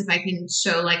asked if I can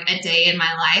show like a day in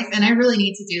my life, and I really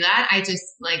need to do that. I just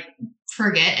like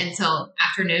forget until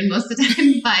afternoon most of the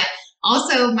time, but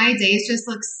also my days just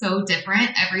look so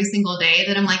different every single day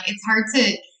that I'm like, it's hard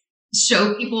to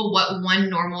show people what one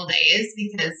normal day is,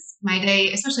 because my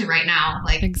day, especially right now,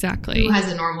 like exactly, who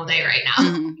has a normal day right now?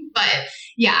 Mm-hmm. But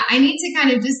yeah, I need to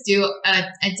kind of just do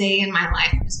a day in my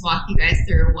life, just walk you guys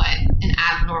through what an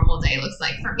abnormal day looks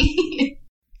like for me.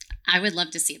 I would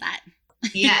love to see that.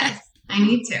 Yes, I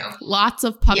need to. Lots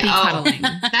of puppy cuddling.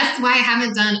 That's why I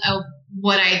haven't done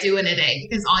what I do in a day,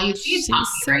 because all you see is puppy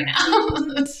right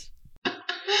now.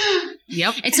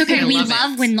 Yep. It's okay. We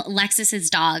love when Lexus's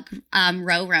dog,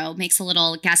 Roro, makes a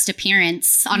little guest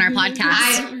appearance on our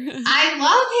podcast. I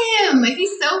love him.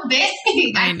 He's so big.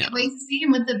 I know. Can't wait to see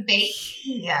him with the baby.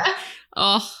 Yeah.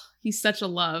 Oh, he's such a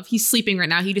love. He's sleeping right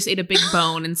now. He just ate a big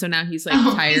bone, and so now he's like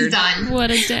tired. He's done.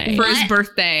 What a day. For his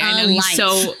birthday. I know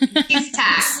he's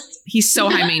taxed. He's so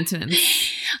high maintenance.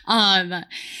 All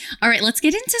right, let's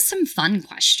get into some fun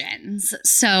questions.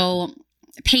 So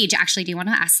Paige, actually, do you want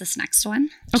to ask this next one?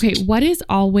 Okay. What is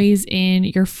always in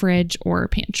your fridge or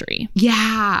pantry?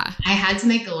 Yeah. I had to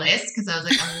make a list because I was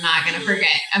like, I'm not going to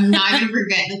forget. I'm not going to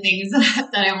forget the things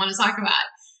that I want to talk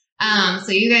about.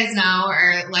 So you guys know,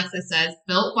 or Alexa says,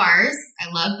 Built bars.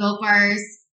 I love Built bars.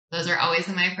 Those are always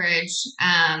in my fridge.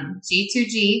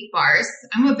 G2G bars.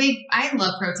 I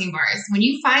love protein bars. When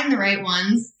you find the right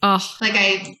ones, like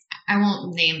I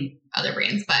won't name other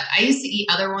brands, but I used to eat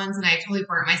other ones and I totally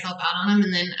burnt myself out on them.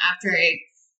 And then after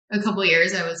a couple of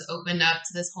years, I was opened up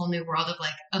to this whole new world of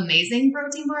like amazing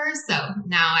protein bars. So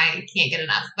now I can't get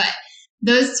enough, but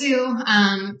those two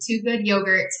good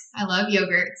yogurt. I love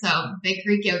yogurt. So big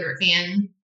Greek yogurt fan.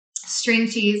 String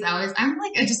cheese. I'm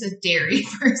like just a dairy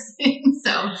person.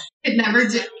 So could never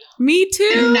do. Me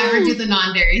too. Could never do the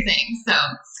non-dairy thing. So,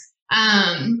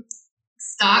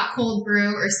 stock cold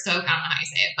brew or Stoke. I don't know how you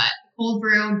say it, but cold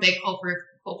brew, big cold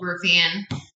brew fan.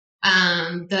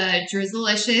 The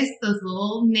Drizzlicious, those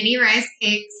little mini rice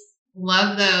cakes,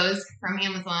 love those from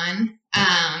Amazon.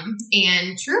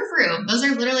 And True Fruit. Those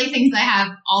are literally things I have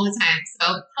all the time.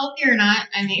 So healthy or not,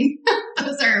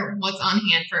 those are what's on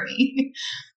hand for me.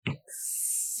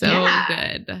 So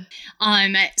good.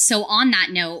 So on that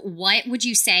note, what would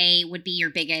you say would be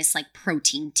your biggest like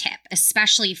protein tip,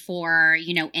 especially for,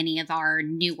 any of our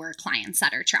newer clients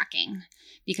that are tracking?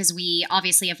 Because we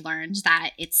obviously have learned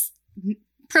that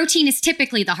protein is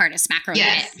typically the hardest macro to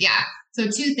hit. Yeah. So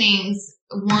two things.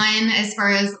 One, as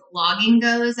far as logging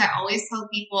goes, I always tell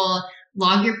people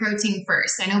log your protein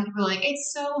first. I know people are like,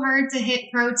 it's so hard to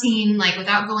hit protein, like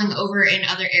without going over in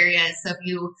other areas. So if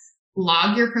you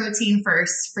log your protein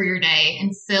first for your day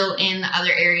and fill in the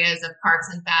other areas of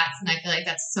carbs and fats. And I feel like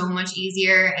that's so much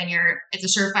easier, and it's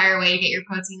a surefire way to get your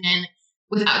protein in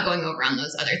without going over on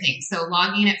those other things. So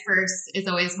logging it first is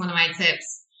always one of my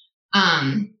tips.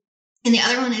 And the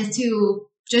other one is to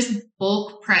just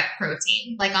bulk prep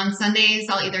protein. Like on Sundays,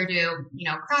 I'll either do,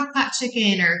 crock pot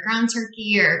chicken or ground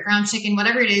turkey or ground chicken,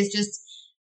 whatever it is, just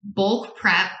bulk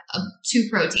prep 2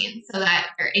 proteins so that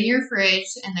they're in your fridge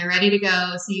and they're ready to go,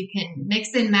 so you can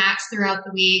mix and match throughout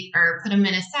the week, or put them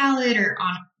in a salad or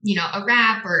on a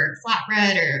wrap or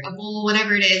flatbread or a bowl,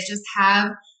 whatever it is. Just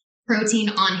have protein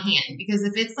on hand, because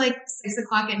if it's like 6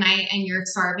 o'clock at night and you're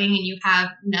starving and you have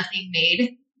nothing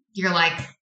made, you're like,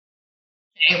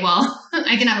 okay, well,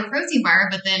 I can have a protein bar,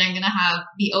 but then I'm gonna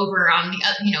be over on the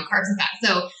carbs and fats.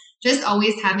 So just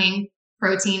always having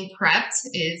protein prepped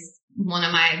is one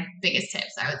of my biggest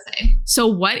tips, I would say. So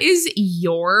what is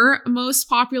your most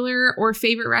popular or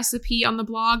favorite recipe on the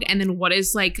blog? And then what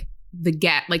is like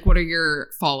what are your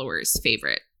followers'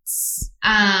 favorites?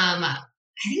 I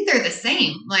think they're the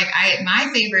same. Like my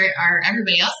favorite are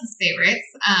everybody else's favorites,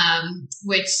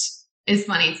 which is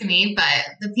funny to me, but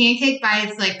the pancake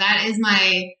bites, like that is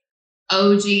my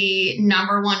OG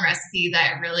number one recipe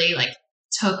that really like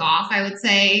took off, I would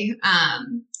say.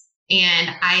 And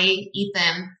I eat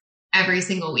them every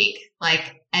single week,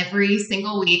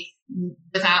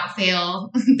 without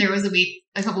fail. There was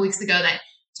a couple weeks ago that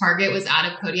Target was out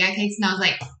of Kodiak cakes, and I was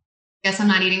like, guess I'm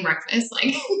not eating breakfast.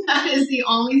 Like that's the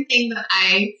only thing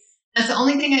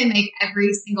I make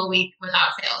every single week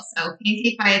without fail. So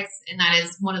pancake bites, and that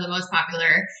is one of the most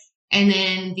popular. And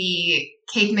then the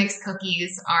cake mix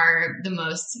cookies are the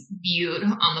most viewed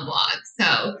on the blog.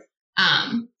 So,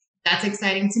 that's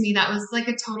exciting to me. That was like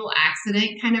a total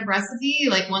accident kind of recipe,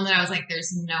 like one that I was like,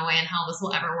 there's no way in hell this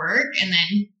will ever work. And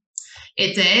then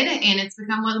it did, and it's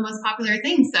become one of the most popular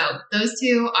things. So those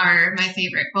two are my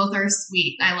favorite. Both are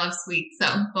sweet. I love sweet. So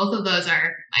both of those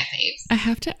are my faves. I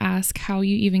have to ask how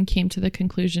you even came to the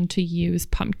conclusion to use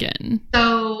pumpkin.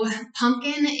 So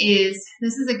pumpkin this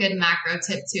is a good macro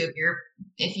tip too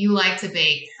if you like to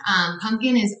bake.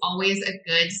 Pumpkin is always a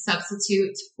good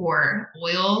substitute for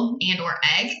oil and or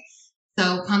egg.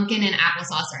 So pumpkin and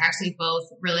applesauce are actually both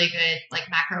really good, like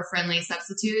macro friendly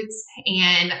substitutes.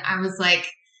 And I was like,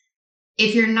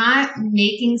 if you're not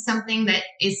making something that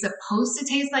is supposed to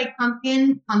taste like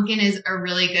pumpkin is a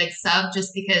really good sub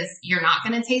just because you're not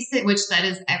going to taste it, which that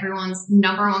is everyone's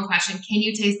number one question. Can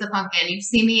you taste the pumpkin? You've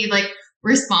seen me like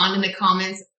respond in the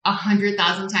comments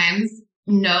 100,000 times.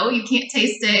 No, you can't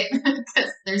taste it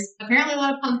because there's apparently a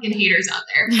lot of pumpkin haters out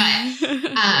there.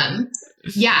 But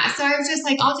yeah, so I was just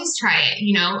like, I'll just try it.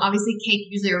 You know, obviously cake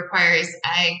usually requires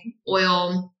egg,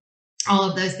 oil, all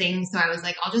of those things. So I was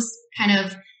like, I'll just kind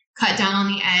of cut down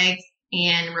on the egg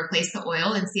and replace the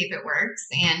oil and see if it works.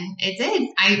 And it did.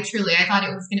 I thought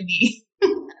it was going to be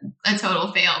a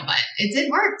total fail, but it did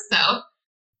work. So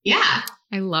yeah.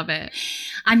 I love it.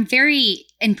 I'm very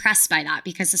impressed by that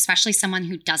because especially someone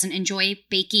who doesn't enjoy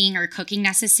baking or cooking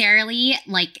necessarily,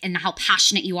 like, and how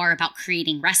passionate you are about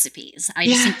creating recipes. I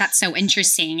just think that's so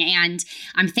interesting. And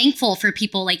I'm thankful for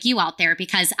people like you out there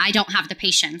because I don't have the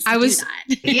patience to do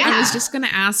that. Yeah. I was just going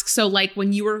to ask, so like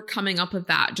when you were coming up with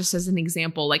that, just as an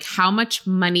example, like how much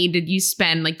money did you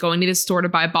spend like going to the store to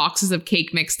buy boxes of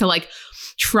cake mix to like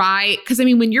try? Because I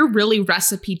mean, when you're really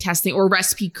recipe testing or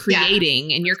recipe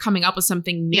creating and you're coming up with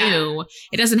something new,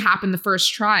 it doesn't happen the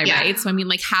first try, right? So I mean,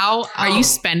 like how are you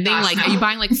spending? Are you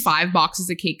buying like 5 boxes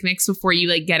of cake mix before you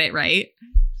like get it right?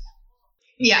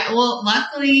 Yeah, well,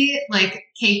 luckily, like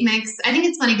cake mix, I think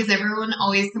it's funny because everyone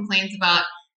always complains about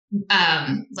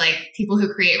like people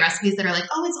who create recipes that are like,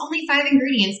 oh, it's only 5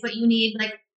 ingredients, but you need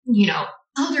like, you know,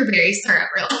 elderberry syrup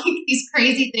or like these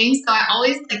crazy things. So I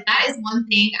always like, that is one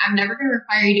thing I'm never going to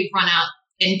require you to run out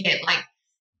and get like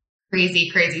crazy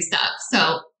stuff.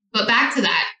 So, but back to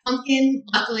that, pumpkin,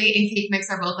 luckily, and cake mix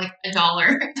are both like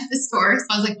 $1 at the store. So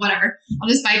I was like, whatever, I'll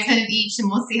just buy 10 of each and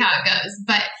we'll see how it goes.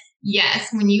 But yes,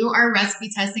 when you are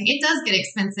recipe testing, it does get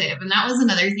expensive. And that was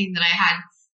another thing that I had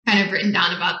kind of written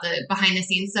down about the behind the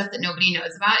scenes stuff that nobody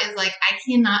knows about is like, I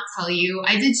cannot tell you,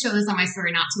 I did show this on my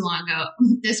story not too long ago,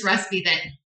 this recipe that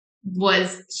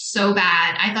was so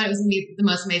bad. I thought it was going to be the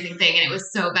most amazing thing and it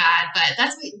was so bad, but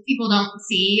that's what people don't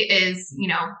see is, you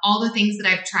know, all the things that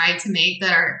I've tried to make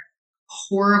that are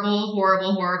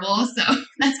horrible. So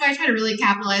that's why I try to really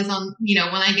capitalize on, you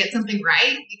know, when I get something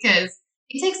right, because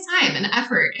it takes time and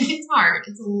effort. It's hard.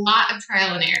 It's a lot of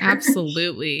trial and error.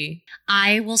 Absolutely.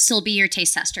 I will still be your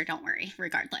taste tester. Don't worry,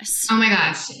 regardless. Oh my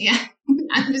gosh. Yeah.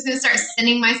 I'm just going to start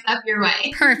sending my stuff your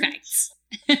way. Perfect.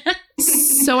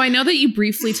 So I know that you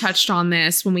briefly touched on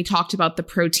this when we talked about the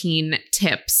protein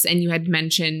tips and you had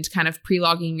mentioned kind of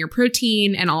pre-logging your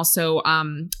protein and also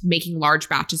making large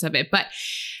batches of it. But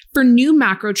for new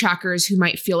macro trackers who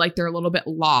might feel like they're a little bit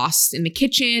lost in the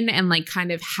kitchen and like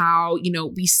kind of how, you know,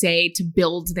 we say to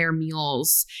build their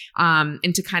meals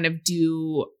and to kind of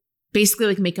do basically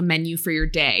like make a menu for your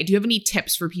day. Do you have any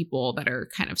tips for people that are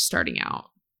kind of starting out?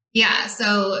 Yeah.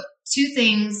 So 2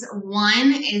 things.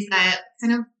 One is that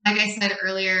kind of, like I said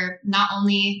earlier, not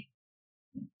only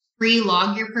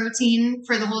pre-log your protein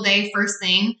for the whole day first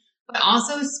thing, but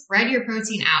also spread your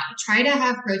protein out. Try to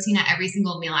have protein at every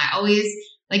single meal. I always,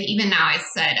 like even now I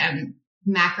said, I'm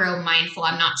macro mindful.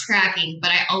 I'm not tracking,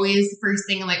 but I always first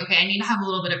thing I'm like, okay, I need to have a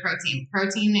little bit of protein.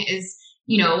 Protein is,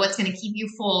 you know, what's going to keep you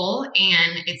full.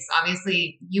 And it's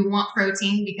obviously you want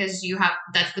protein because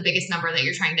that's the biggest number that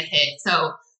you're trying to hit.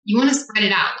 So you want to spread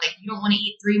it out. Like you don't want to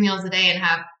eat 3 meals a day and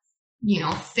have, you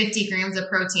know, 50 grams of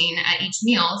protein at each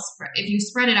meal. If you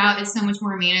spread it out, it's so much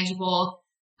more manageable.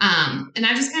 And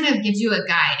that just kind of gives you a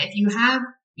guide.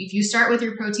 If you start with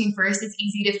your protein first, it's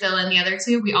easy to fill in the other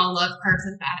 2. We all love carbs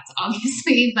and fats,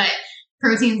 obviously, but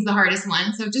protein's the hardest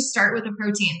one. So just start with the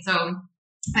protein. So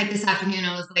like this afternoon,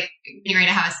 I was like getting ready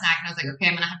to have a snack and I was like, okay,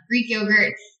 I'm going to have Greek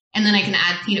yogurt and then I can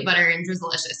add peanut butter and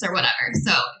Drizzlicious or whatever.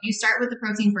 So if you start with the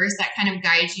protein first, that kind of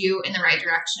guides you in the right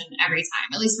direction every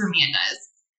time. At least for me, it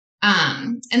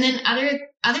does. And then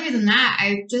other than that,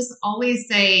 I just always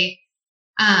say,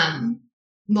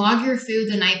 log your food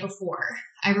the night before.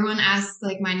 Everyone asks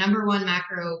like my number 1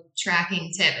 macro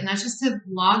tracking tip, and that's just to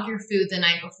log your food the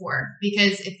night before.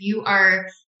 Because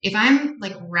if I'm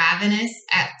like ravenous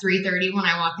at 3:30 when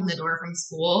I walk in the door from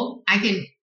school, I can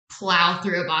plow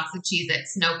through a box of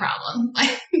Cheez-Its, no problem.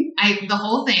 Like the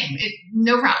whole thing,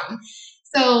 no problem.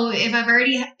 So if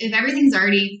everything's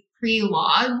already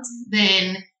pre-logged,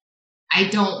 then I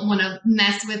don't want to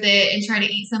mess with it and try to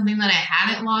eat something that I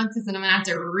haven't logged, because then I'm going to have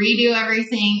to redo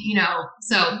everything,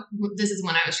 So this is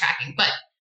when I was tracking, but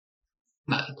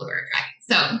about people who are tracking.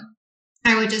 So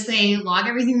I would just say log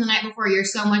everything the night before. You're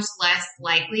so much less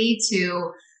likely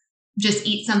to just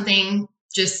eat something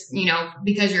just,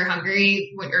 because you're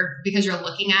hungry or because you're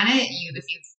looking at it. If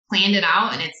you've planned it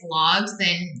out and it's logged,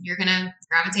 then you're going to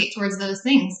gravitate towards those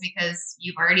things because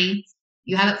you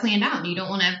have it planned out, and you don't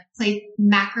want to play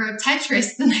macro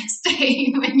Tetris the next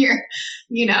day when you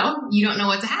don't know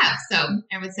what to have. So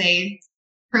I would say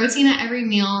protein at every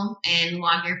meal and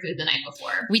log your food the night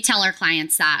before. We tell our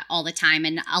clients that all the time.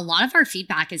 And a lot of our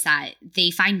feedback is that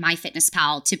they find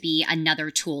MyFitnessPal to be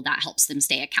another tool that helps them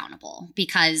stay accountable.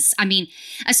 Because,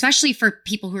 especially for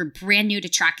people who are brand new to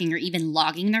tracking or even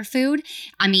logging their food,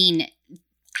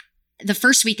 the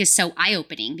first week is so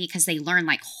eye-opening because they learn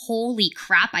like, holy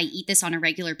crap, I eat this on a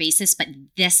regular basis, but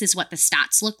this is what the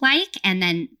stats look like. And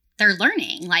then they're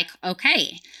learning like,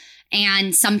 okay.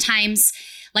 And sometimes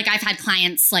like I've had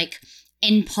clients like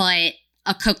input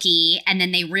a cookie and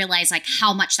then they realize like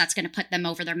how much that's going to put them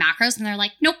over their macros. And they're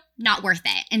like, nope, not worth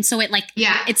it. And so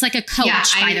it's like a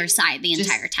coach by their side the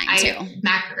entire time too.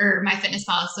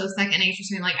 MyFitnessPal is so second nature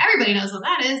to me. Like everybody knows what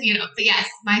that is, but yes,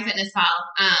 MyFitnessPal.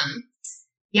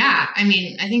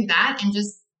 I think that and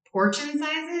just portion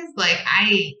sizes. Like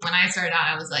when I started out,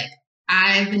 I was like,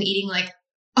 I've been eating like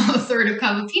a third of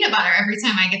cup of peanut butter every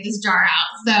time I get this jar out.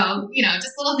 So,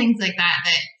 just little things like that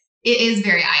it is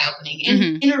very eye-opening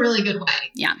and in a really good way.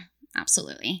 Yeah,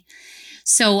 absolutely.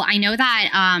 So I know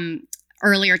that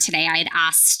earlier today I had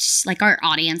asked like our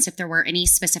audience if there were any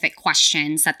specific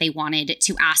questions that they wanted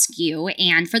to ask you.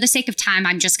 And for the sake of time,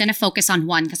 I'm just going to focus on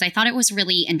one because I thought it was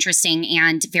really interesting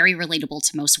and very relatable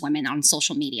to most women on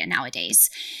social media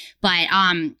nowadays. But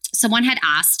someone had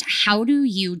asked, how do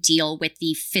you deal with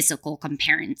the physical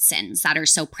comparisons that are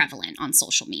so prevalent on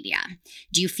social media?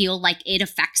 Do you feel like it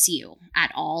affects you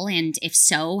at all? And if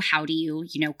so, how do you,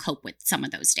 cope with some of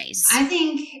those days? I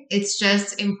think it's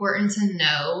just important to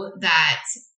know that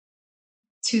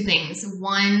two things.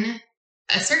 One,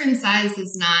 a certain size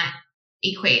does not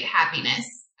equate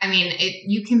happiness.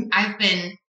 I've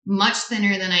been much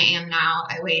thinner than I am now.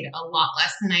 I weighed a lot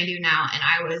less than I do now, and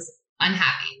I was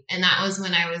unhappy. And that was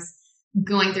when I was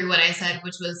going through what I said,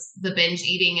 which was the binge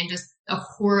eating and just a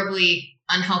horribly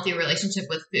unhealthy relationship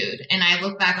with food. And I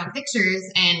look back on pictures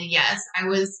and yes, I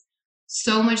was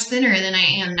so much thinner than I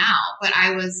am now, but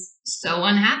I was so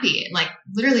unhappy, like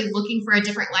literally looking for a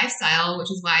different lifestyle, which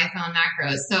is why I found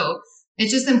macros. So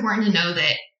it's just important to know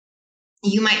that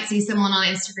you might see someone on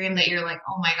Instagram that you're like,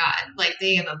 oh my God, like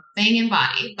they have a banging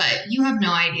body, but you have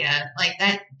no idea like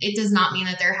that. It does not mean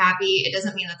that they're happy. It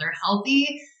doesn't mean that they're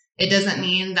healthy. It doesn't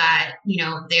mean that,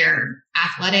 they're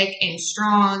athletic and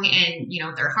strong and,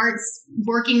 their heart's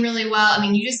working really well.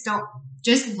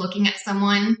 Just looking at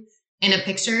someone in a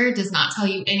picture does not tell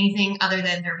you anything other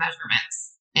than their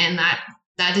measurements. And that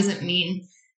doesn't mean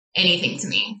anything to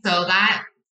me. So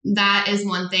that is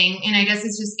one thing. And I guess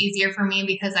it's just easier for me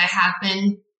because I have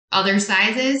been other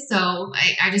sizes. So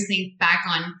I just think back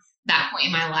on that point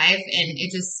in my life and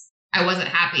I wasn't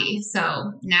happy.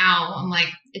 So now I'm like,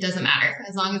 it doesn't matter.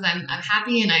 As long as I'm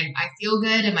happy and I feel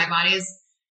good and my body is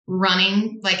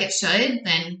running like it should,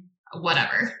 then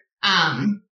whatever.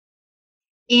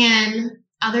 And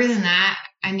other than that,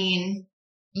 you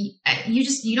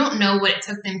don't know what it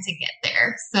took them to get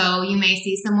there. So you may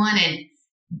see someone and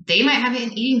they might have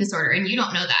an eating disorder and you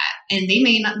don't know that. And they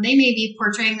may be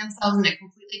portraying themselves in a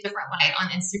completely different light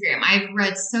on Instagram. I've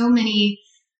read so many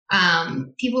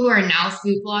people who are now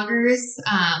food bloggers,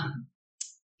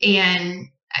 and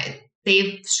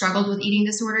they've struggled with eating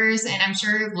disorders. And I'm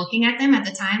sure looking at them at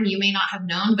the time, you may not have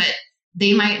known, but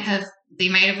they might have,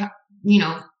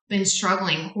 been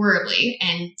struggling horribly.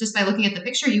 And just by looking at the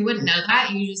picture, you wouldn't know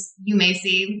that. You may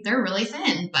see they're really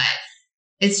thin, but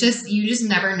it's just, you just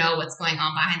never know what's going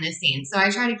on behind the scenes. So I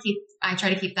try to keep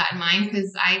that in mind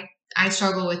because I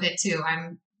struggle with it too.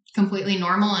 I'm completely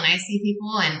normal and I see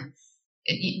people and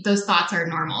those thoughts are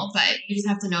normal, but you just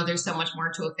have to know there's so much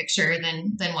more to a picture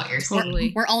than what you're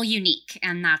seeing. We're all unique.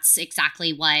 And that's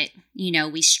exactly what,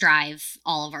 we strive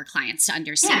all of our clients to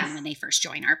understand when they first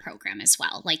join our program as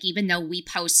well. Like, even though we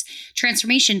post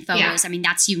transformation photos,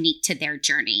 that's unique to their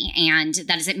journey. And that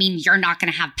doesn't mean you're not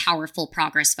going to have powerful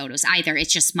progress photos either. It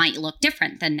just might look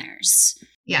different than theirs.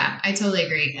 Yeah, I totally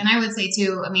agree. And I would say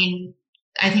too,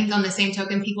 I think on the same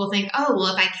token, people think, oh,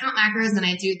 well, if I count macros and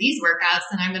I do these workouts,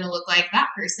 then I'm going to look like that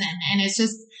person. And it's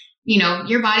just,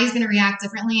 your body's going to react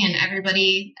differently, and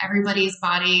everybody's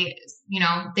body,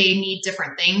 they need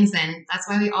different things. And that's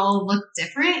why we all look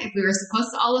different. If we were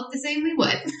supposed to all look the same, we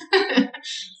would.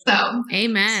 So,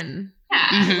 amen. Yeah.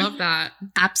 I love that.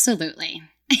 Absolutely.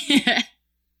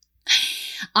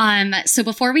 So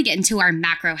before we get into our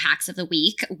macro hacks of the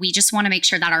week, we just want to make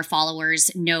sure that our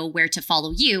followers know where to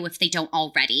follow you if they don't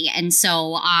already. And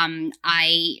so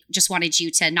I just wanted you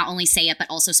to not only say it, but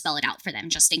also spell it out for them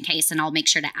just in case. And I'll make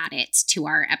sure to add it to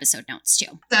our episode notes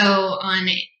too. So on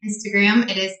Instagram,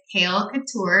 it is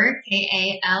KaleKouture,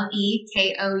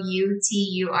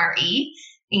 KaleKouture.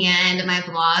 And my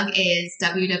blog is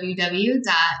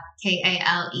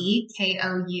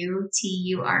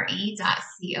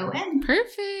www.kalekouture.com.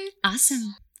 Perfect.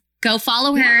 Awesome. Go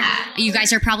follow her. Yeah. You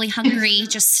guys are probably hungry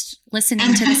just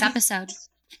listening to this episode.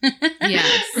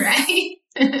 Yes. Right.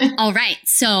 All right.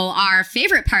 So our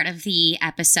favorite part of the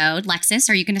episode, Lexis,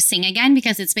 are you going to sing again?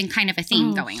 Because it's been kind of a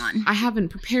theme going on. I haven't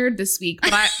prepared this week,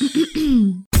 but I...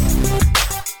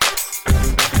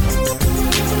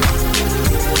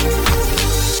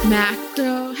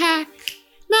 Macro hack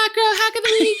of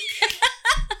the week.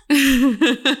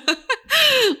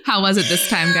 How was it this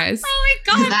time, guys? Oh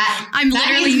my God. I'm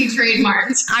literally needs to be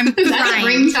trademarked. I'm crying. That's a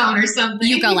ringtone or something.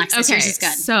 You go, Lexis. Okay, yours is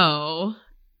good. So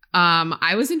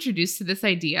I was introduced to this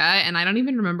idea, and I don't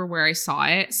even remember where I saw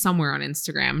it, somewhere on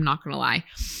Instagram, I'm not going to lie.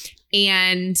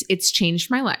 And it's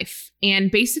changed my life.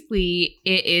 And basically,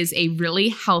 it is a really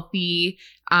healthy,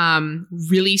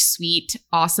 really sweet,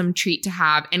 awesome treat to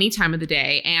have any time of the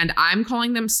day. And I'm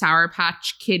calling them Sour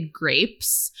Patch Kid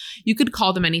grapes. You could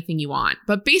call them anything you want.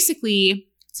 But basically,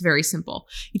 it's very simple.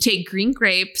 You take green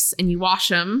grapes and you wash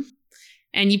them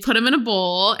and you put them in a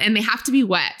bowl, and they have to be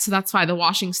wet. So that's why the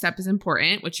washing step is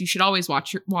important, which you should always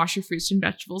wash your fruits and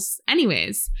vegetables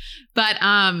anyways. But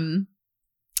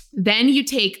then you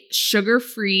take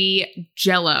sugar-free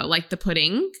Jell-O, like the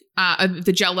pudding,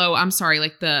 the Jell-O, I'm sorry,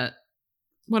 like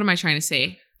what am I trying to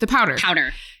say? The powder.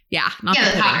 Powder. Yeah, not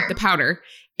the pudding, the powder.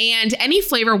 And any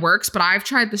flavor works, but I've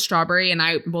tried the strawberry and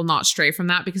I will not stray from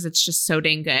that because it's just so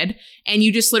dang good. And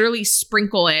you just literally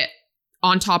sprinkle it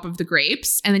on top of the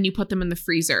grapes, and then you put them in the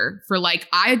freezer for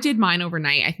I did mine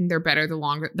overnight. I think they're better the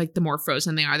longer, the more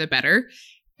frozen they are, the better.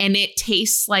 And it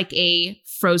tastes like a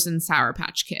frozen Sour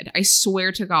Patch Kid. I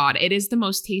swear to God, it is the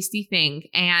most tasty thing.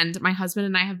 And my husband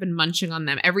and I have been munching on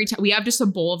them every time. We have just a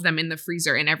bowl of them in the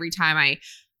freezer. And every time I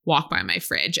walk by my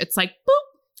fridge, it's like,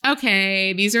 boop,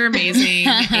 okay, these are amazing.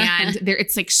 And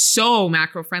it's so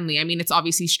macro friendly. I mean, it's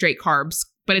obviously straight carbs,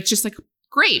 but it's just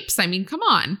grapes. I mean, come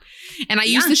on. And I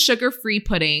use the sugar-free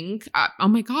pudding. Oh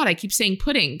my God, I keep saying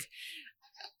pudding.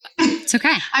 It's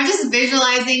okay. I'm just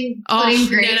visualizing putting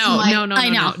grapes. No. I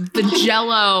know. The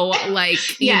Jell-O,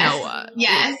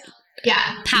 yes.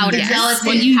 Yeah. Powder. Yes.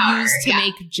 What you use to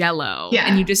make Jell-O. Yeah.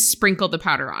 And you just sprinkle the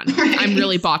powder on. Right. I'm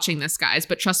really botching this, guys,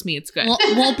 but trust me, it's good.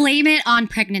 We'll blame it on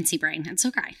pregnancy brain. It's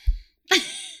okay.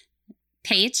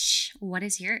 Paige, what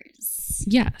is yours?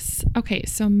 Yes. Okay.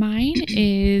 So mine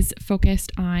is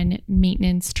focused on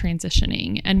maintenance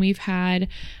transitioning. And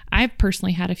I've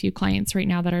personally had a few clients right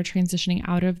now that are transitioning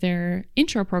out of their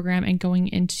intro program and going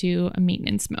into a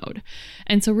maintenance mode.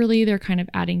 And so really they're kind of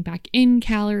adding back in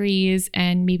calories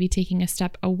and maybe taking a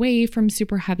step away from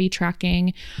super heavy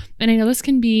tracking. And I know this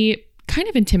can be kind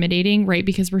of intimidating, right?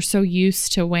 Because we're so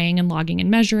used to weighing and logging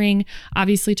and measuring,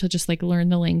 obviously to just learn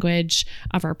the language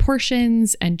of our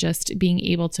portions and just being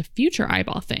able to future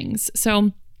eyeball things.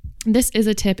 So this is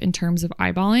a tip in terms of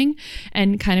eyeballing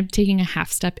and kind of taking a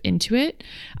half step into it.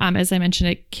 As I mentioned,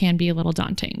 it can be a little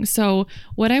daunting. So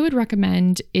what I would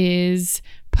recommend is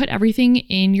put everything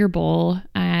in your bowl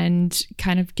and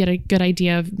kind of get a good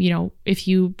idea of, if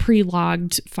you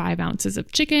pre-logged 5 ounces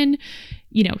of chicken,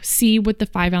 see what the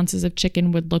 5 ounces of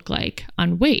chicken would look like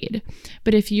unweighed.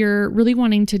 But if you're really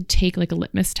wanting to take a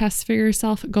litmus test for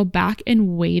yourself, go back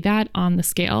and weigh that on the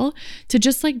scale to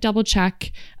just double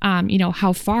check,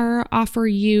 how far off are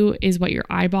you? Is what you're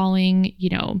eyeballing,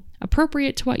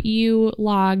 appropriate to what you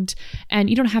logged? And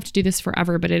you don't have to do this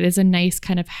forever, but it is a nice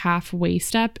kind of halfway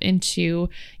step into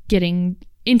getting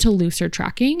into looser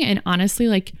tracking. And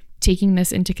honestly, taking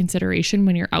this into consideration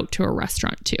when you're out to a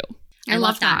restaurant too. I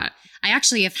love that. I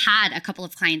actually have had a couple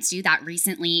of clients do that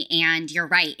recently, and you're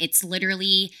right. It's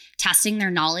literally testing their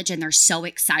knowledge, and they're so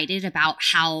excited about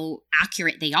how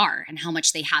accurate they are and how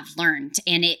much they have learned.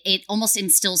 And it almost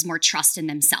instills more trust in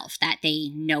themselves that they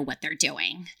know what they're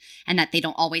doing and that they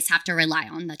don't always have to rely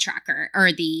on the tracker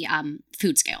or the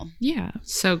food scale. Yeah.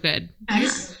 So good. I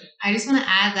just want to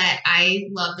add that I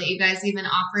love that you guys even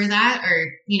offer that,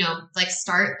 or,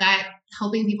 start that,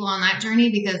 helping people on that journey,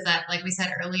 because that, like we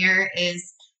said earlier,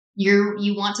 is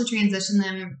you want to transition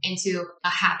them into a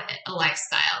habit, a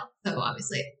lifestyle. So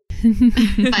obviously,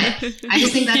 but I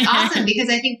just think that's awesome because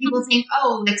I think people think,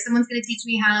 oh, like someone's going to teach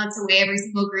me how to weigh every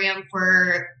single gram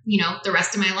for, the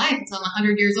rest of my life until I'm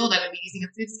 100 years old. I would be using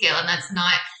a food scale, and that's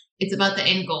not, it's about the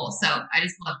end goal. So I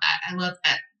just love that. I love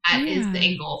that is the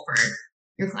end goal for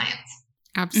your clients.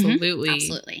 Absolutely. Mm-hmm.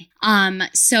 Absolutely.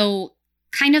 So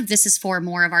kind of this is for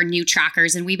more of our new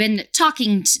trackers. And we've been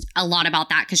talking a lot about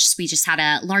that because we just had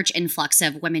a large influx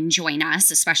of women join us,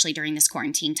 especially during this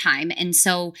quarantine time. And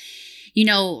so,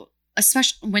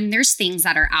 especially when there's things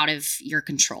that are out of your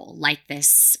control, like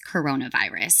this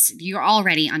coronavirus, you're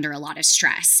already under a lot of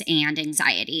stress and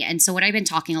anxiety. And so what I've been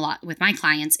talking a lot with my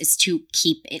clients is to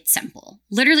keep it simple.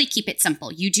 Literally keep it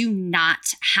simple. You do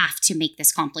not have to make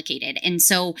this complicated. And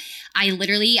so I'm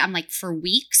like, for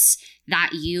weeks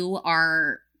that you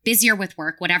are busier with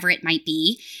work, whatever it might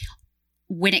be,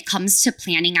 when it comes to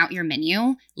planning out your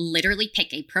menu, literally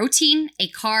pick a protein, a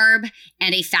carb,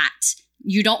 and a fat.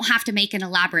 You don't have to make an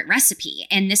elaborate recipe.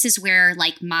 And this is where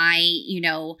like my,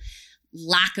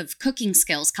 lack of cooking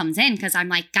skills comes in because I'm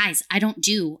like, guys, I don't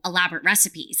do elaborate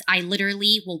recipes. I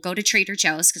literally will go to Trader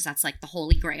Joe's because that's like the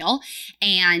holy grail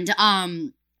and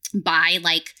buy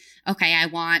like, okay, I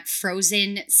want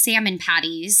frozen salmon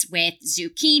patties with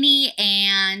zucchini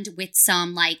and with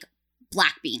some like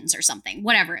black beans or something,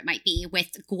 whatever it might be,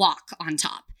 with guac on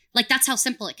top. Like that's how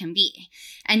simple it can be.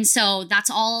 And so that's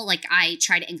all like I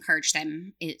try to encourage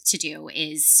them to do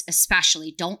is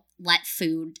especially don't let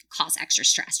food cause extra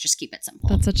stress. Just keep it simple.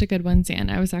 That's such a good one, Zan.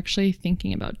 I was actually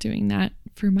thinking about doing that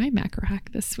for my macro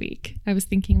hack this week. I was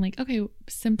thinking like, okay,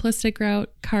 simplistic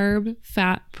route, carb,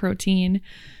 fat, protein.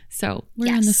 So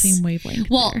we're on the same wavelength.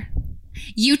 Well, there.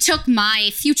 You took my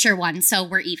future one, so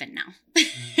we're even now.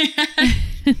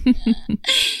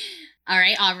 All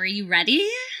right, Aubrey, you ready?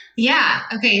 Yeah.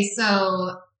 Okay.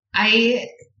 So I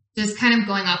just kind of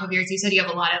going off of yours, you said you have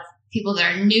a lot of people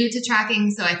that are new to tracking.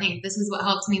 So I think this is what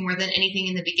helped me more than anything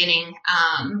in the beginning.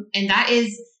 And that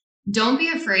is don't be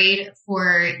afraid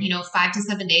for, 5 to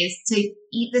 7 days to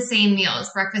eat the same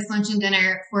meals, breakfast, lunch, and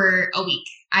dinner for a week.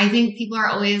 I think people are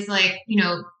always like,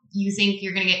 you think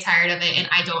you're going to get tired of it. And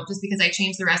I don't, just because I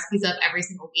change the recipes up every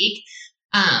single week.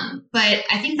 But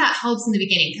I think that helps in the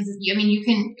beginning because you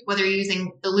can, whether you're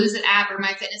using the Lose It app or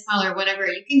MyFitnessPal or whatever,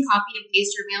 you can copy and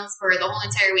paste your meals for the whole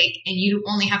entire week and you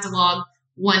only have to log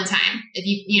one time if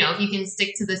you can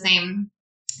stick to the same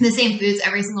foods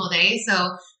every single day.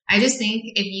 So I just think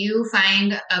if you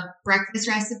find a breakfast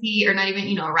recipe or not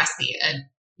even, a recipe,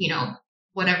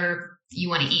 whatever you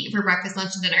want to eat for breakfast,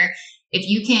 lunch, and dinner, if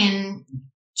you can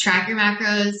track your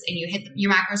macros and you hit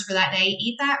your macros for that day,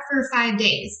 eat that for 5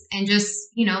 days and just,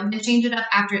 then change it up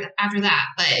after that.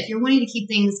 But if you're wanting to keep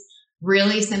things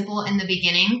really simple in the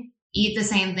beginning, eat the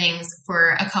same things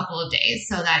for a couple of days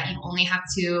so that you only have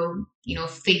to,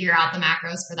 figure out the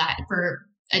macros for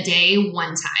a day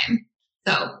one time.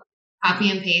 So copy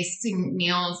and pasting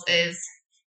meals is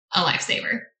a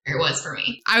lifesaver. It was for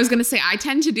me. I was going to say, I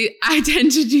tend to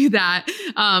do that.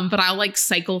 But I'll like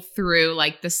cycle through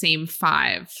like the same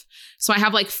 5. So I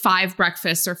have like 5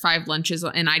 breakfasts or 5 lunches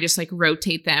and I just like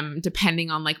rotate them depending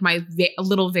on like my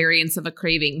little variance of a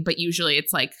craving. But usually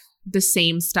it's like the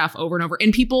same stuff over and over.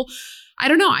 And people, I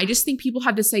don't know. I just think people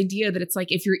have this idea that it's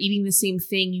like, if you're eating the same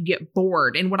thing, you get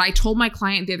bored. And what I told my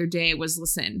client the other day was,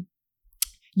 listen,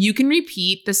 you can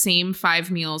repeat the same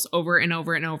 5 meals over and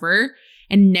over and over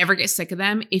and never get sick of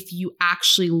them if you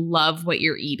actually love what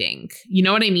you're eating. You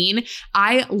know what I mean?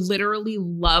 I literally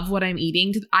love what I'm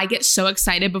eating. I get so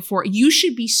excited you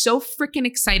should be so freaking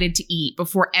excited to eat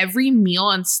before every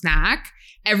meal and snack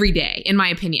every day, in my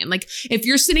opinion. Like if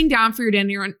you're sitting down for your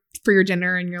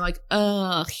dinner and you're like,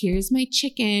 oh, here's my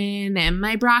chicken and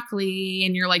my broccoli,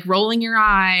 and you're like rolling your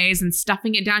eyes and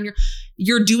stuffing it down,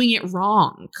 you're doing it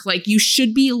wrong. Like you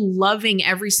should be loving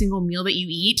every single meal that you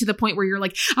eat to the point where you're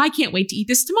like, I can't wait to eat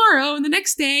this tomorrow and the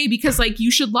next day, because like you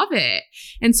should love it.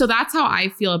 And so that's how I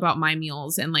feel about my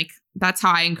meals. And like, that's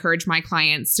how I encourage my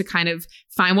clients to kind of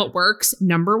find what works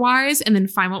number wise and then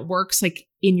find what works like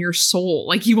in your soul.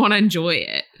 Like you want to enjoy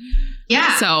it.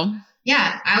 Yeah. So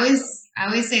yeah, I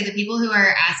always say the people who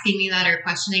are asking me that or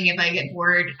questioning if I get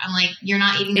bored, I'm like, you're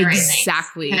not eating the right things.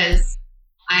 Exactly. Because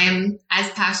I am as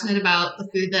passionate about the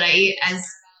food that I eat as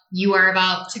you are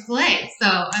about Chick-fil-A.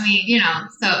 So,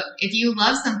 so if you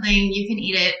love something, you can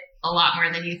eat it a lot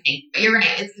more than you think. But you're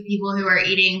right. It's the people who are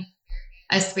eating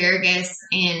asparagus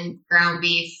and ground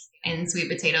beef and sweet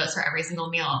potatoes for every single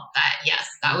meal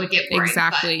that would get boring.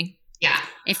 Exactly. Yeah.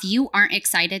 If you aren't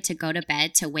excited to go to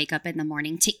bed, to wake up in the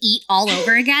morning, to eat all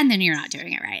over again, then you're not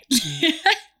doing it right.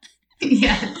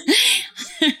 Yes.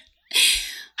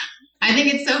 I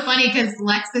think it's so funny because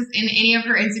Lexus, in any of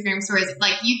her Instagram stories,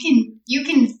 like you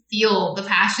can feel the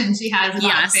passion she has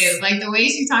about food. Like the way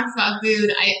she talks about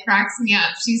food, it cracks me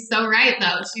up. She's so right,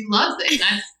 though. She loves it.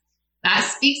 That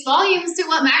speaks volumes to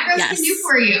what macros can do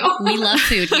for you. We love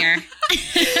food here.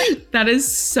 That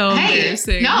is so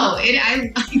embarrassing. No,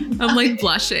 I'm like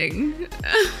blushing.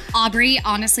 Aubrey,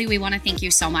 honestly, we want to thank you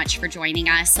so much for joining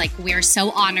us. Like, we're so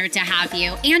honored to have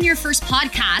you, and your first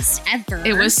podcast ever.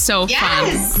 It was so fun.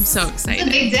 I'm so excited. It's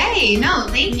a big day. No,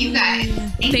 thank you guys.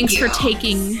 Thanks for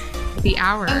taking the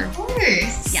hour. Of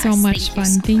course. Yes, so much fun.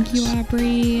 So thank you,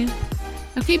 Aubrey.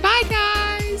 Okay, bye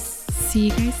guys. See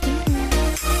you guys later.